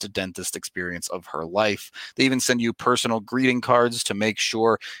best dentist experience of her life. They even send you personal greeting cards to make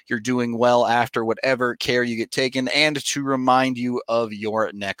sure you're doing well after whatever care you get taken and to remind you of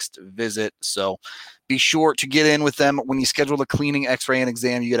your next visit. So be sure to get in with them. When you schedule the cleaning, x-ray, and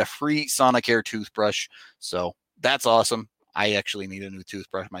exam, you get a free Sonicare toothbrush. So that's awesome. I actually need a new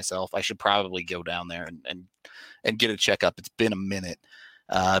toothbrush myself. I should probably go down there and get a checkup. It's been a minute.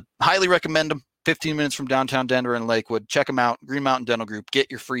 Highly recommend them. 15 minutes from downtown Denver and Lakewood. Check them out. Green Mountain Dental Group. Get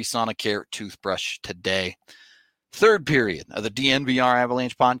your free Sonicare toothbrush today. Third period of the DNVR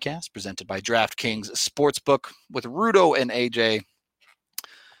Avalanche podcast presented by DraftKings Sportsbook with Rudo and AJ.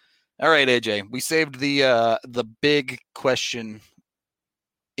 All right, AJ, we saved the big question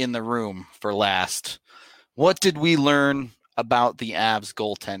in the room for last. What did we learn about the Avs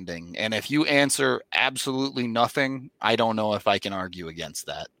goaltending? And if you answer absolutely nothing, I don't know if I can argue against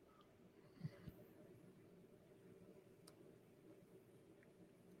that.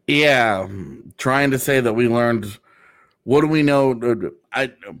 Yeah, trying to say that we learned. What do we know?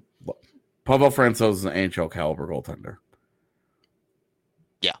 Pavel Francouz is an NHL caliber goaltender.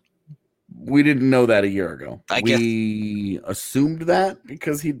 Yeah, we didn't know that a year ago. We assumed that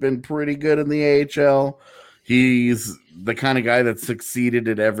because he'd been pretty good in the AHL. He's the kind of guy that succeeded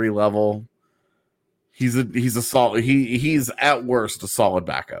at every level. He's a solid. He's at worst a solid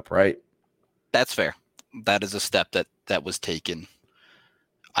backup, right? That's fair. That is a step that was taken.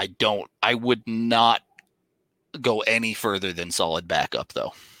 I would not go any further than solid backup,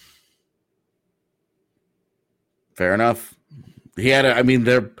 though. Fair enough.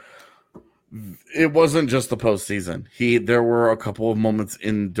 It wasn't just the postseason. There were a couple of moments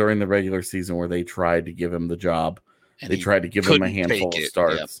during the regular season where they tried to give him the job. They tried to give him a handful of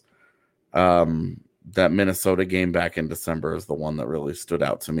starts. Yep. That Minnesota game back in December is the one that really stood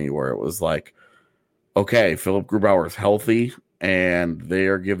out to me, where it was like, okay, Philip Grubauer is healthy, and they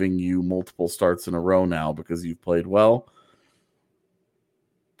are giving you multiple starts in a row now because you've played well.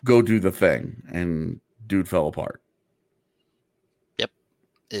 go do the thing, and dude fell apart. Yep.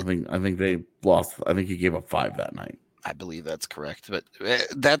 I think they lost. I think he gave up 5 that night. I believe that's correct. But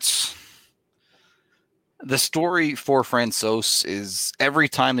that's the story for Francouz is every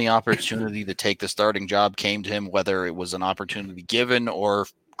time the opportunity to take the starting job came to him, whether it was an opportunity given or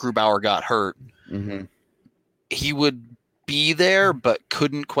Grubauer got hurt, he would be there, but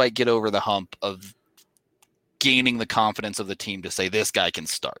couldn't quite get over the hump of gaining the confidence of the team to say this guy can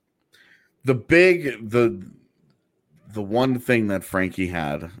start. The one thing that Frankie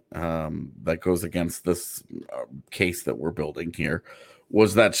had that goes against this case that we're building here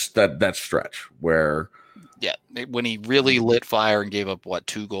was that stretch where when he really lit fire and gave up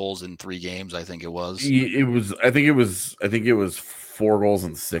 2 goals in 3 games, I think it was. I think it was 4 goals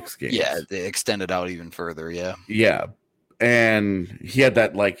in 6 games. Yeah, they extended out even further. Yeah. Yeah. And he had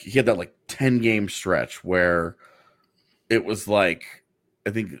that 10 game stretch where it was like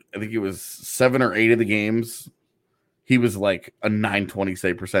I think it was 7 or 8 of the games he was like a 920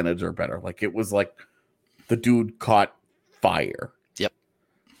 save percentage or better. Like it was like the dude caught fire. Yep.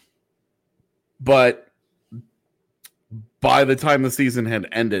 But by the time the season had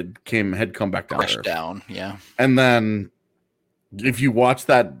ended, had come back down. Yeah. And then if you watch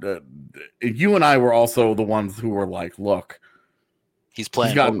that, you and I were also the ones who were like, look, he's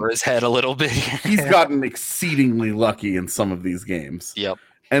playing over his head a little bit. He's gotten exceedingly lucky in some of these games. Yep.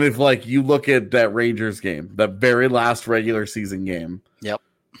 And if like you look at that Rangers game, that very last regular season game. Yep.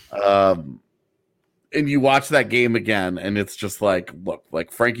 And you watch that game again, and it's just like, look, like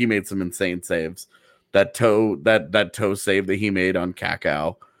Frankie made some insane saves. That toe save that he made on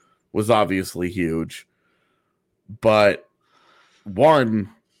Kakao was obviously huge. But Warren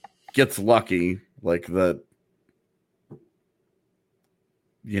gets lucky, like that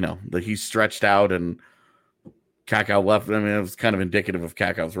he stretched out and Kakao left. I mean, it was kind of indicative of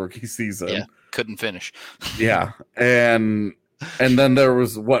Kakao's rookie season. Yeah, couldn't finish. Yeah, and then there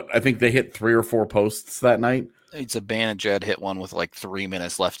was I think they hit 3 or 4 posts that night. It's a Banajed hit one with like 3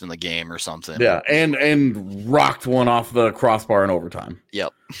 minutes left in the game or something. Yeah, and rocked one off the crossbar in overtime.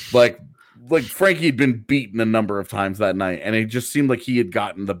 Yep. Like Frankie had been beaten a number of times that night, and it just seemed like he had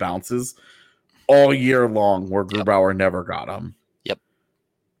gotten the bounces all year long where Grubauer never got them. Yep.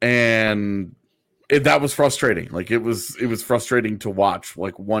 And that was frustrating. Like it was frustrating to watch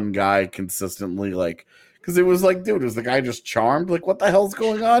like one guy consistently, like, because it was like, dude, is the guy just charmed? Like, what the hell's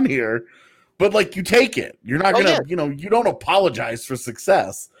going on here? But like, you take it. You're not gonna, you don't apologize for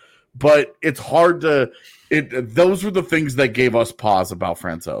success. But it's hard to. Those were the things that gave us pause about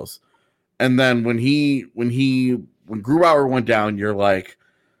Francouz. And then when Grubauer went down, you're like,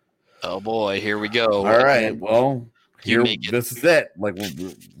 oh boy, here we go. All right, well, this is it. Like,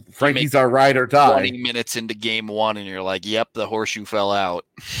 Frankie's our ride or die. 20 minutes into game 1, and you're like, yep, the horseshoe fell out.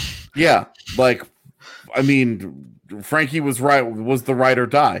 Yeah, like, I mean, Frankie was the ride or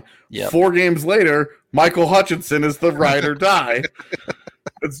die. Yep. 4 games later, Michael Hutchinson is the ride or die.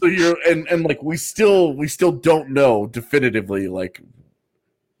 And so and like we still don't know definitively, like,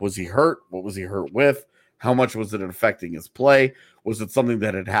 was he hurt? What was he hurt with? How much was it affecting his play? Was it something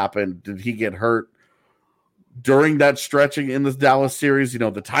that had happened? Did he get hurt during that stretching in this Dallas series?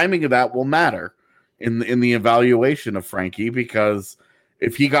 The timing of that will matter in the evaluation of Frankie, because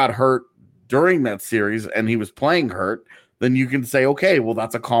if he got hurt during that series and he was playing hurt, then you can say, okay, well,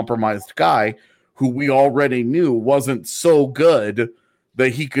 that's a compromised guy who we already knew wasn't so good that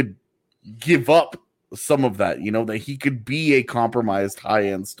he could give up some of that, that he could be a compromised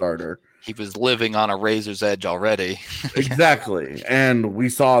high-end starter. He was living on a razor's edge already. Exactly. And we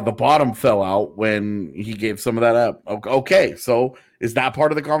saw the bottom fell out when he gave some of that up. Okay, so is that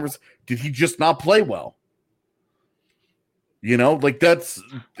part of the conversation? Did he just not play well? Like, that's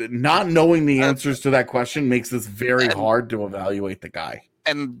not knowing the answers to that question makes this very hard to evaluate the guy.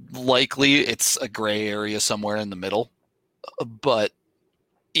 And likely it's a gray area somewhere in the middle. But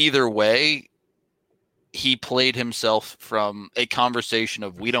either way, he played himself from a conversation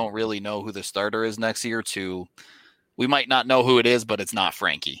of we don't really know who the starter is next year to we might not know who it is, but it's not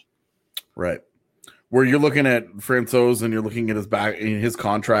Frankie. Right. Where you're looking at Francouz and you're looking at his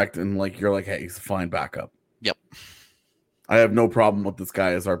contract and like you're like, hey, he's a fine backup. Yep. I have no problem with this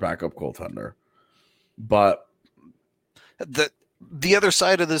guy as our backup goaltender. But the other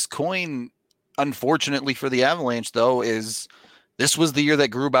side of this coin, unfortunately for the Avalanche, though, is this was the year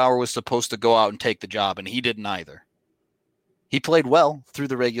that Grubauer was supposed to go out and take the job, and he didn't either. He played well through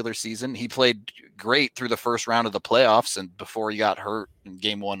the regular season. He played great through the first round of the playoffs, and before he got hurt, and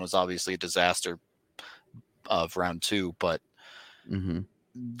game 1 was obviously a disaster of round 2. But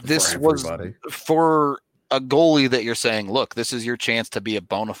this was for a goalie that you're saying, look, this is your chance to be a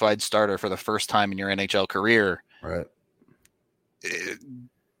bona fide starter for the first time in your NHL career. Right.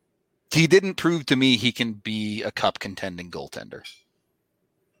 He didn't prove to me he can be a cup contending goaltender.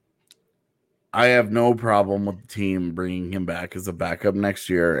 I have no problem with the team bringing him back as a backup next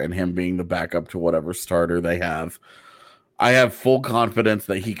year and him being the backup to whatever starter they have. I have full confidence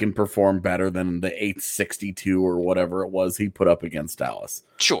that he can perform better than the 862 or whatever it was he put up against Dallas.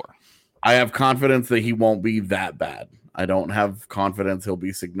 Sure. I have confidence that he won't be that bad. I don't have confidence he'll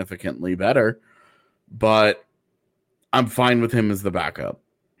be significantly better, but I'm fine with him as the backup.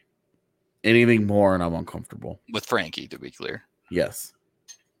 Anything more and I'm uncomfortable. With Frankie, to be clear. Yes.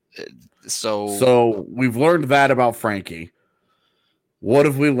 So we've learned that about Frankie. What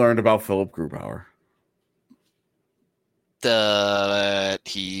have we learned about Philip Grubauer? That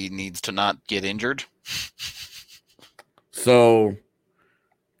he needs to not get injured. So,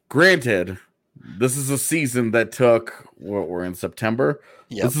 granted, this is a season that took. We're in September.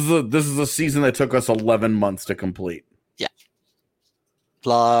 Yep. This is a season that took us 11 months to complete. Yeah,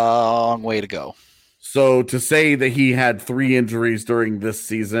 long way to go. So to say that he had 3 injuries during this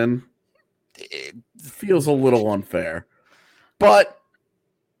season, it feels a little unfair, but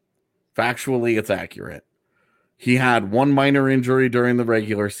factually, it's accurate. He had 1 minor injury during the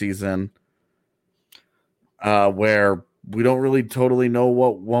regular season, where we don't really totally know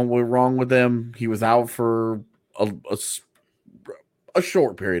what went wrong with him. He was out for a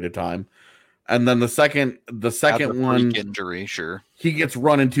short period of time, and then the second one, injury, sure, he gets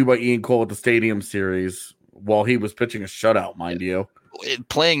run into by Ian Cole at the Stadium Series while he was pitching a shutout, mind you,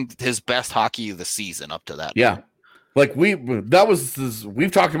 playing his best hockey of the season up to that. Yeah, point. like we've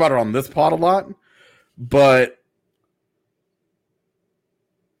talked about it on this pod a lot, but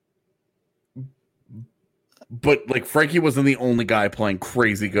like Frankie wasn't the only guy playing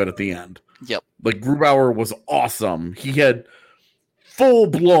crazy good at the end. Yep. Like Grubauer was awesome. He had full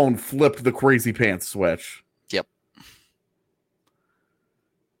blown flipped the crazy pants switch. Yep.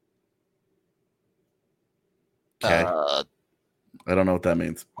 Okay. I don't know what that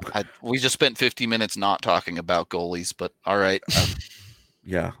means. We just spent 50 minutes not talking about goalies, but all right.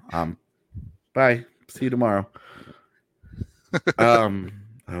 Yeah. Bye. See you tomorrow. That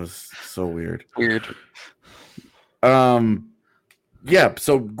was so weird. Yeah,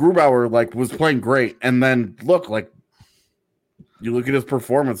 so Grubauer was playing great, and then you look at his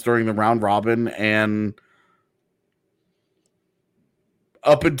performance during the round robin, and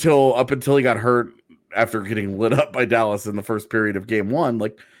up until he got hurt after getting lit up by Dallas in the first period of game 1,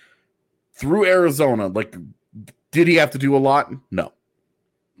 through Arizona, did he have to do a lot? No,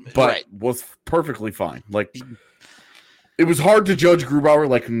 but was perfectly fine. It was hard to judge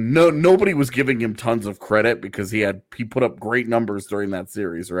Grubauer. Nobody was giving him tons of credit because he put up great numbers during that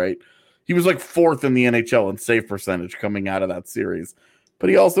series, right? He was 4th in the NHL in save percentage coming out of that series, but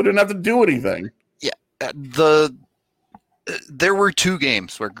he also didn't have to do anything. Yeah, there were 2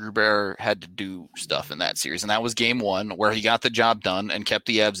 games where Grubauer had to do stuff in that series, and that was game 1 where he got the job done and kept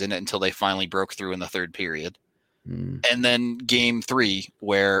the Avs in it until they finally broke through in the 3rd period, and then game 3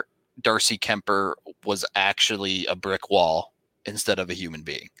 where Darcy Kemper was actually a brick wall instead of a human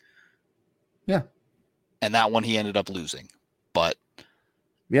being. Yeah. And that one he ended up losing. But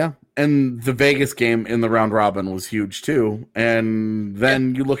yeah. And the Vegas game in the round robin was huge too. And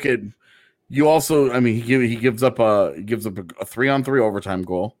then you look at he gives up a 3-on-3 overtime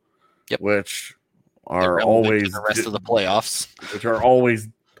goal. Yep. Which are always the rest of the playoffs. Which are always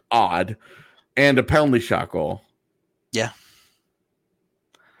odd. And a penalty shot goal. Yeah.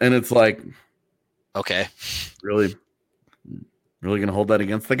 And it's okay, really going to hold that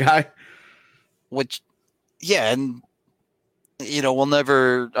against the guy? Which, yeah, and we'll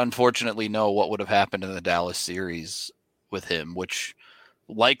never, unfortunately, know what would have happened in the Dallas series with him, which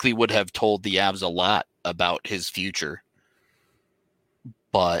likely would have told the Avs a lot about his future.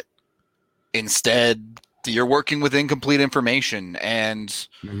 But instead, you're working with incomplete information, and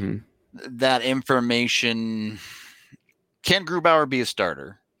that information. Can Grubauer be a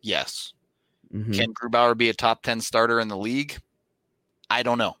starter? Yes. Can Grubauer be a top 10 starter in the league? I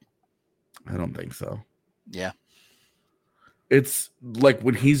don't know. I don't think so. Yeah. It's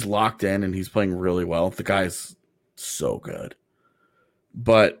when he's locked in and he's playing really well, the guy's so good.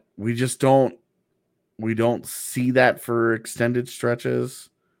 But we don't see that for extended stretches.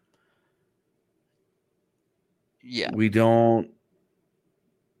 Yeah. We don't.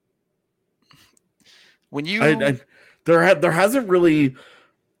 When you there hasn't really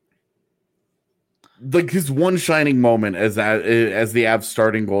his one shining moment as the Avs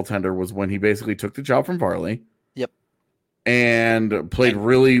starting goaltender was when he basically took the job from Varley. Yep. and played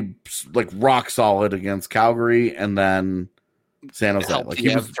really like rock solid against Calgary, and then San Jose. Helped Like the he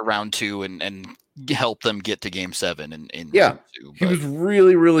Avs was to round 2 and help them get to Game 7 in Yeah, round 2. he was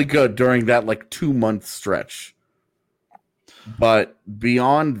really, really good during that like 2-month stretch. But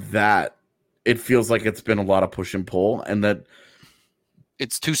beyond that, it feels like it's been a lot of push and pull, and that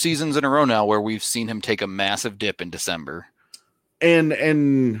it's 2 seasons in a row now where we've seen him take a massive dip in December.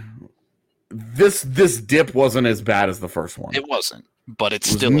 And this dip wasn't as bad as the first one. It wasn't, but it's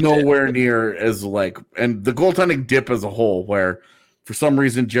It was still nowhere near as like, and the goaltending dip as a whole, where for some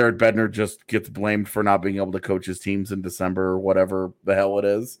reason Jared Bednar just gets blamed for not being able to coach his teams in December or whatever the hell it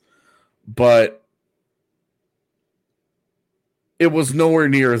is. But it was nowhere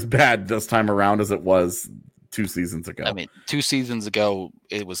near as bad this time around as it was 2 seasons ago. I mean, 2 seasons ago,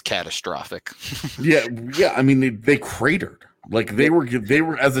 it was catastrophic. yeah. I mean, they cratered. Like they were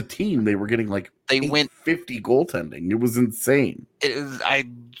as a team, they were getting like They went 50 goaltending. It was insane. I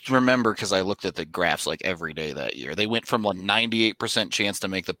remember because I looked at the graphs like every day that year. They went from like 98% chance to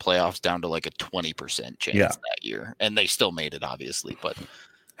make the playoffs down to like a 20% chance that year, and they still made it, obviously. But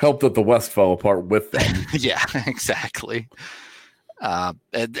helped that the West fell apart with them. yeah, exactly.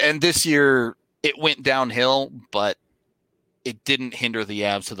 And this year it went downhill, but it didn't hinder the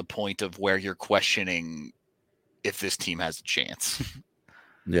Avs to the point of where you're questioning if this team has a chance.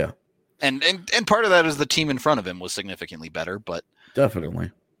 Yeah. And part of that is the team in front of him was significantly better, but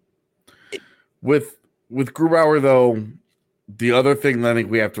definitely. With Grubauer, though, the other thing that I think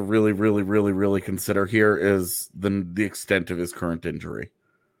we have to really, really, really, really consider here is the extent of his current injury.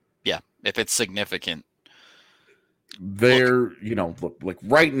 Yeah, if it's significant. Look, like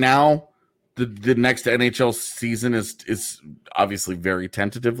right now, the next NHL season is obviously very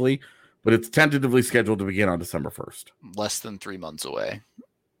tentatively, but it's tentatively scheduled to begin on December 1st. Less than 3 months away.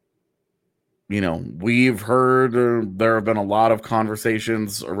 We've heard there have been a lot of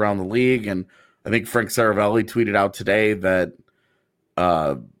conversations around the league, and I think Frank Saravelli tweeted out today that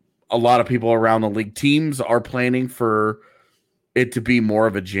a lot of people around the league teams are planning for it to be more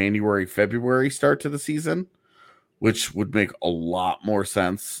of a January, February start to the season, which would make a lot more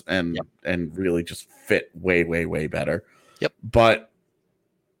sense and really just fit way, way, way better. Yep.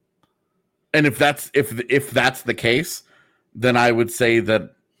 And if that's the case, then I would say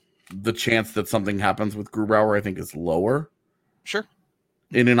that the chance that something happens with Grubauer, I think, is lower. Sure.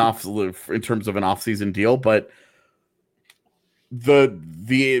 In terms of an off-season deal, but the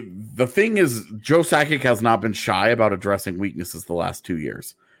thing is, Joe Sakic has not been shy about addressing weaknesses the last 2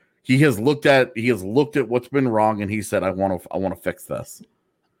 years. He has looked at what's been wrong, and he said, "I want to fix this."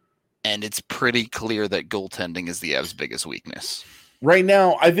 And it's pretty clear that goaltending is the Avs' biggest weakness right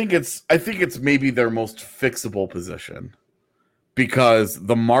now. I think it's maybe their most fixable position because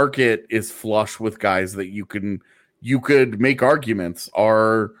the market is flush with guys that you could make arguments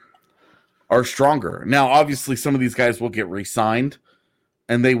are stronger. Now, obviously, some of these guys will get re-signed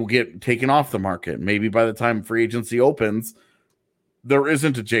and they will get taken off the market. Maybe by the time free agency opens, there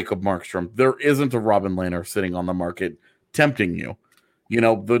isn't a Jacob Markstrom. There isn't a Robin Lehner sitting on the market tempting you.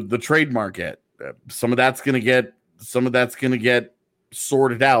 The trade market, some of that's going to get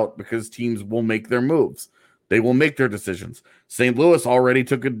sorted out because teams will make their moves. They will make their decisions. St. Louis already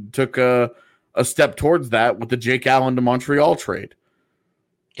took a step towards that with the Jake Allen to Montreal trade.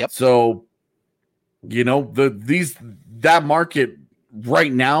 Yep. So, that market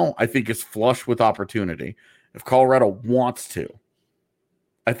right now, I think, is flush with opportunity. If Colorado wants to,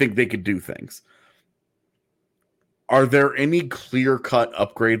 I think they could do things. Are there any clear-cut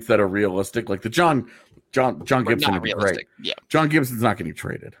upgrades that are realistic? Like the John Gibson would be great. Yeah. John Gibson's not getting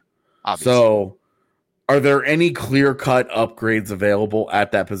traded. Obviously. So are there any clear-cut upgrades available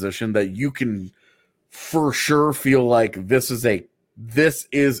at that position that you can for sure feel like this is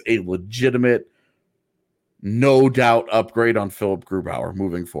a legitimate, no doubt upgrade on Philip Grubauer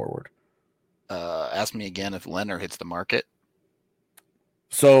moving forward? Ask me again if Lehner hits the market.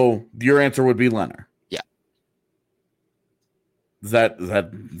 So your answer would be Lehner. Yeah. Is that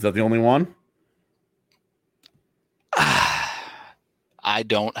the only one? I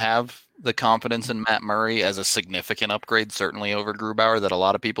don't have the confidence in Matt Murray as a significant upgrade, certainly over Grubauer, that a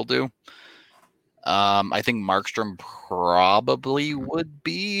lot of people do. I think Markstrom probably would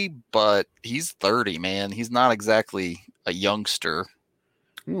be, but he's 30, man. He's not exactly a youngster.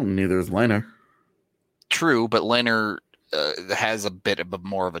 Well, neither is Lehner. True, but Lehner has a bit of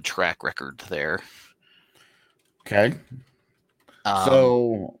more of a track record there. Okay.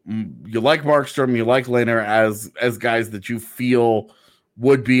 So you like Markstrom, you like Lehner as guys that you feel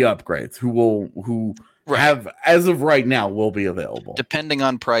would be upgrades, who have, as of right now, will be available. Depending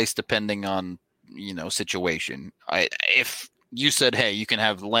on price, depending on situation. If you said, hey, you can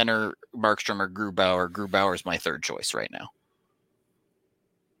have Leonard, Markstrom, or Grubauer. Grubauer is my third choice right now.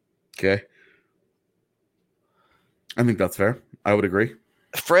 Okay. I think that's fair. I would agree.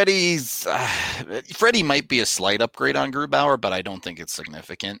 Freddie might be a slight upgrade on Grubauer, but I don't think it's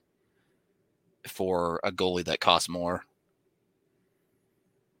significant for a goalie that costs more.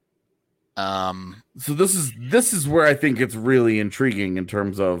 So this is where I think it's really intriguing in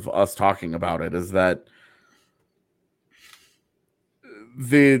terms of us talking about it, is that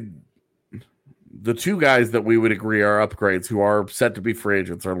the two guys that we would agree are upgrades who are set to be free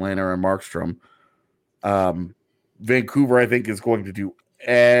agents are Lehner and Markstrom. Vancouver, I think, is going to do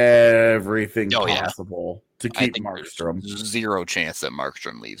everything possible to keep Markstrom. Zero chance that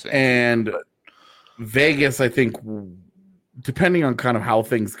Markstrom leaves. And Vegas, I think, depending on kind of how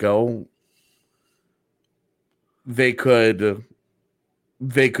things go, they could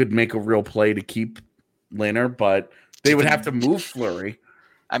make a real play to keep Lehner, but they would have to move Fleury.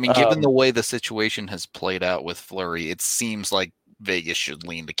 I mean, given the way the situation has played out with Fleury, it seems like Vegas should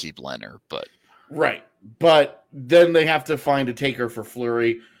lean to keep Lehner, but right. But then they have to find a taker for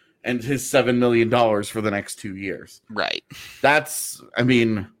Fleury and his $7 million for the next 2 years. Right. That's, I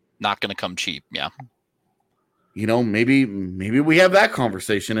mean, not going to come cheap. Yeah. Maybe we have that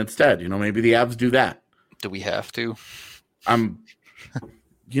conversation instead. Maybe the Avs do that. Do we have to? I means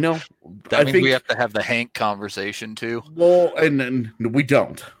think we have to have the Hank conversation too. Well, and we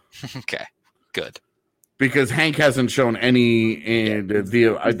don't. Okay, good. Because Hank hasn't shown any. And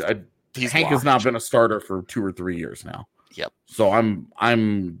Hank has not been a starter for 2 or 3 years now. Yep. So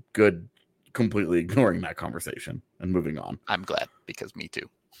I'm good, completely ignoring that conversation and moving on. I'm glad, because me too.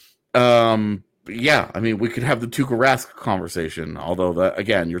 Yeah, I mean, we could have the Tuukka Rask conversation. Although that,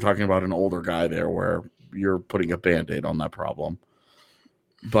 again, you're talking about an older guy there, where you're putting a Band-Aid on that problem.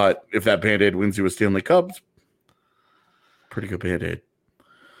 But if that Band-Aid wins you a Stanley Cup, pretty good Band-Aid.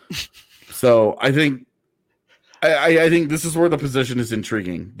 So I think this is where the position is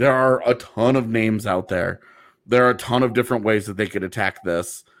intriguing. There are a ton of names out there. There are a ton of different ways that they could attack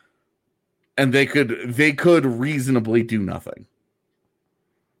this. And they could reasonably do nothing.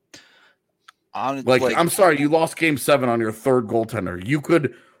 I'm sorry, you lost Game 7 on your third goaltender. You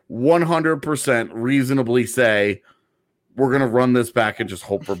could 100% reasonably say, we're going to run this back and just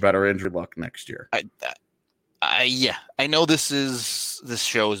hope for better injury luck next year. I know this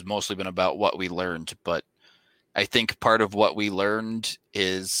show has mostly been about what we learned, but I think part of what we learned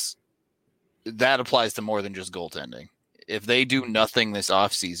is that applies to more than just goaltending. If they do nothing this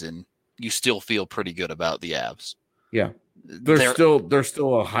offseason, you still feel pretty good about the Avs. Yeah. They're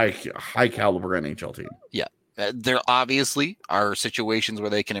still a high caliber NHL team. Yeah. There obviously are situations where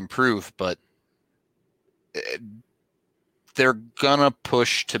they can improve, but they're gonna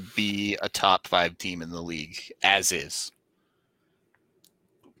push to be a top 5 team in the league as is.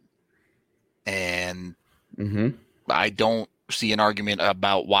 And I don't see an argument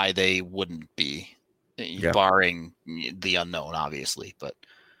about why they wouldn't be, barring the unknown, obviously. But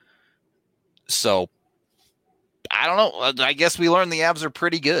so I don't know. I guess we learned the Avs are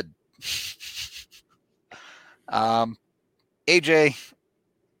pretty good. AJ,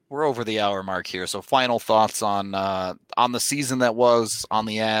 we're over the hour mark here. So final thoughts on the season that was, on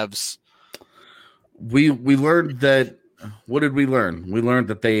the Avs. We learned that. What did we learn? We learned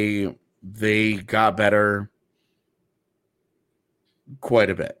that they got better quite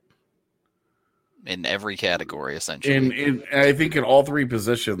a bit in every category, essentially. I think in all 3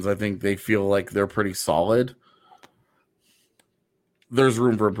 positions, I think they feel like they're pretty solid. There's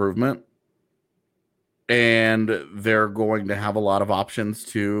room for improvement, and they're going to have a lot of options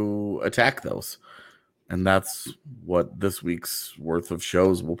to attack those. And that's what this week's worth of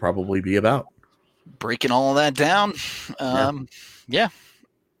shows will probably be about. Breaking all of that down. Yeah.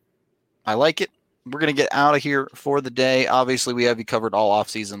 I like it. We're going to get out of here for the day. Obviously, we have you covered all off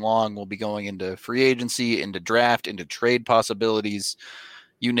season long. We'll be going into free agency, into draft, into trade possibilities.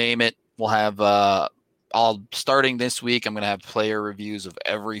 You name it. We'll have all starting this week. I'm going to have player reviews of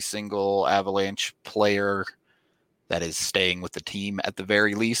every single Avalanche player that is staying with the team at the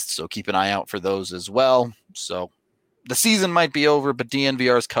very least. So keep an eye out for those as well. So the season might be over, but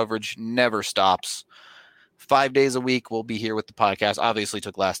DNVR's coverage never stops. 5 days a week, we'll be here with the podcast. Obviously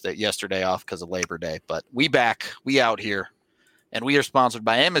took yesterday off because of Labor Day, but we out here, and we are sponsored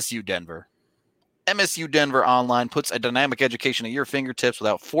by MSU Denver, MSU Denver Online puts a dynamic education at your fingertips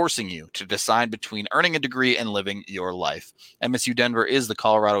without forcing you to decide between earning a degree and living your life. MSU Denver is the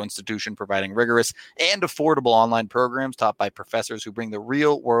Colorado institution providing rigorous and affordable online programs taught by professors who bring the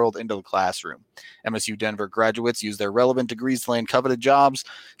real world into the classroom. MSU Denver graduates use their relevant degrees to land coveted jobs.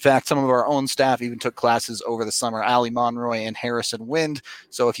 In fact, some of our own staff even took classes over the summer, Ali Monroy and Harrison Wind.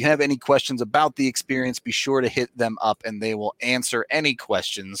 So if you have any questions about the experience, be sure to hit them up and they will answer any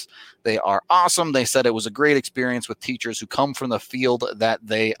questions. They are awesome. They said it was a great experience with teachers who come from the field that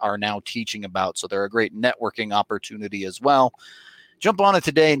they are now teaching about. So they're a great networking opportunity as well. Jump on it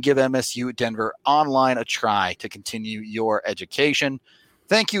today and give MSU Denver Online a try to continue your education.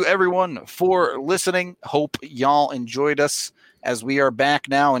 Thank you, everyone, for listening. Hope y'all enjoyed us as we are back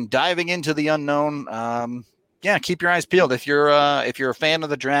now and diving into the unknown. Keep your eyes peeled. If you're a fan of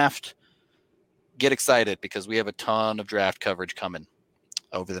the draft, get excited because we have a ton of draft coverage coming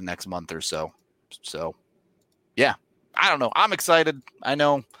over the next month or so. So, yeah, I don't know. I'm excited. I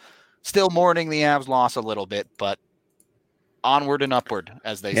know still mourning the Avs loss a little bit, but onward and upward,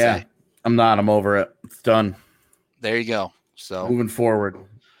 as they say. I'm not. I'm over it. It's done. There you go. So moving forward.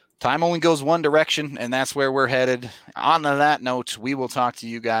 Time only goes one direction, and that's where we're headed. On that note, we will talk to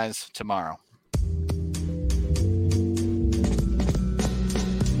you guys tomorrow.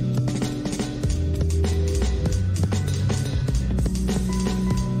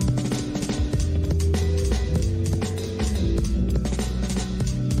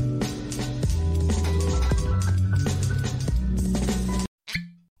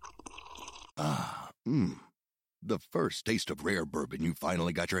 The first taste of rare bourbon you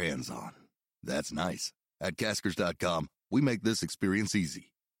finally got your hands on. That's nice. At Caskers.com, we make this experience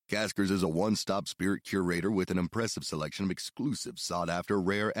easy. Caskers is a one-stop spirit curator with an impressive selection of exclusive, sought-after,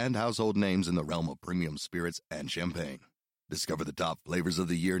 rare, and household names in the realm of premium spirits and champagne. Discover the top flavors of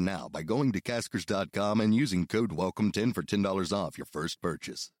the year now by going to Caskers.com and using code WELCOME10 for $10 off your first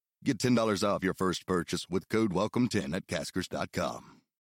purchase. Get $10 off your first purchase with code WELCOME10 at Caskers.com.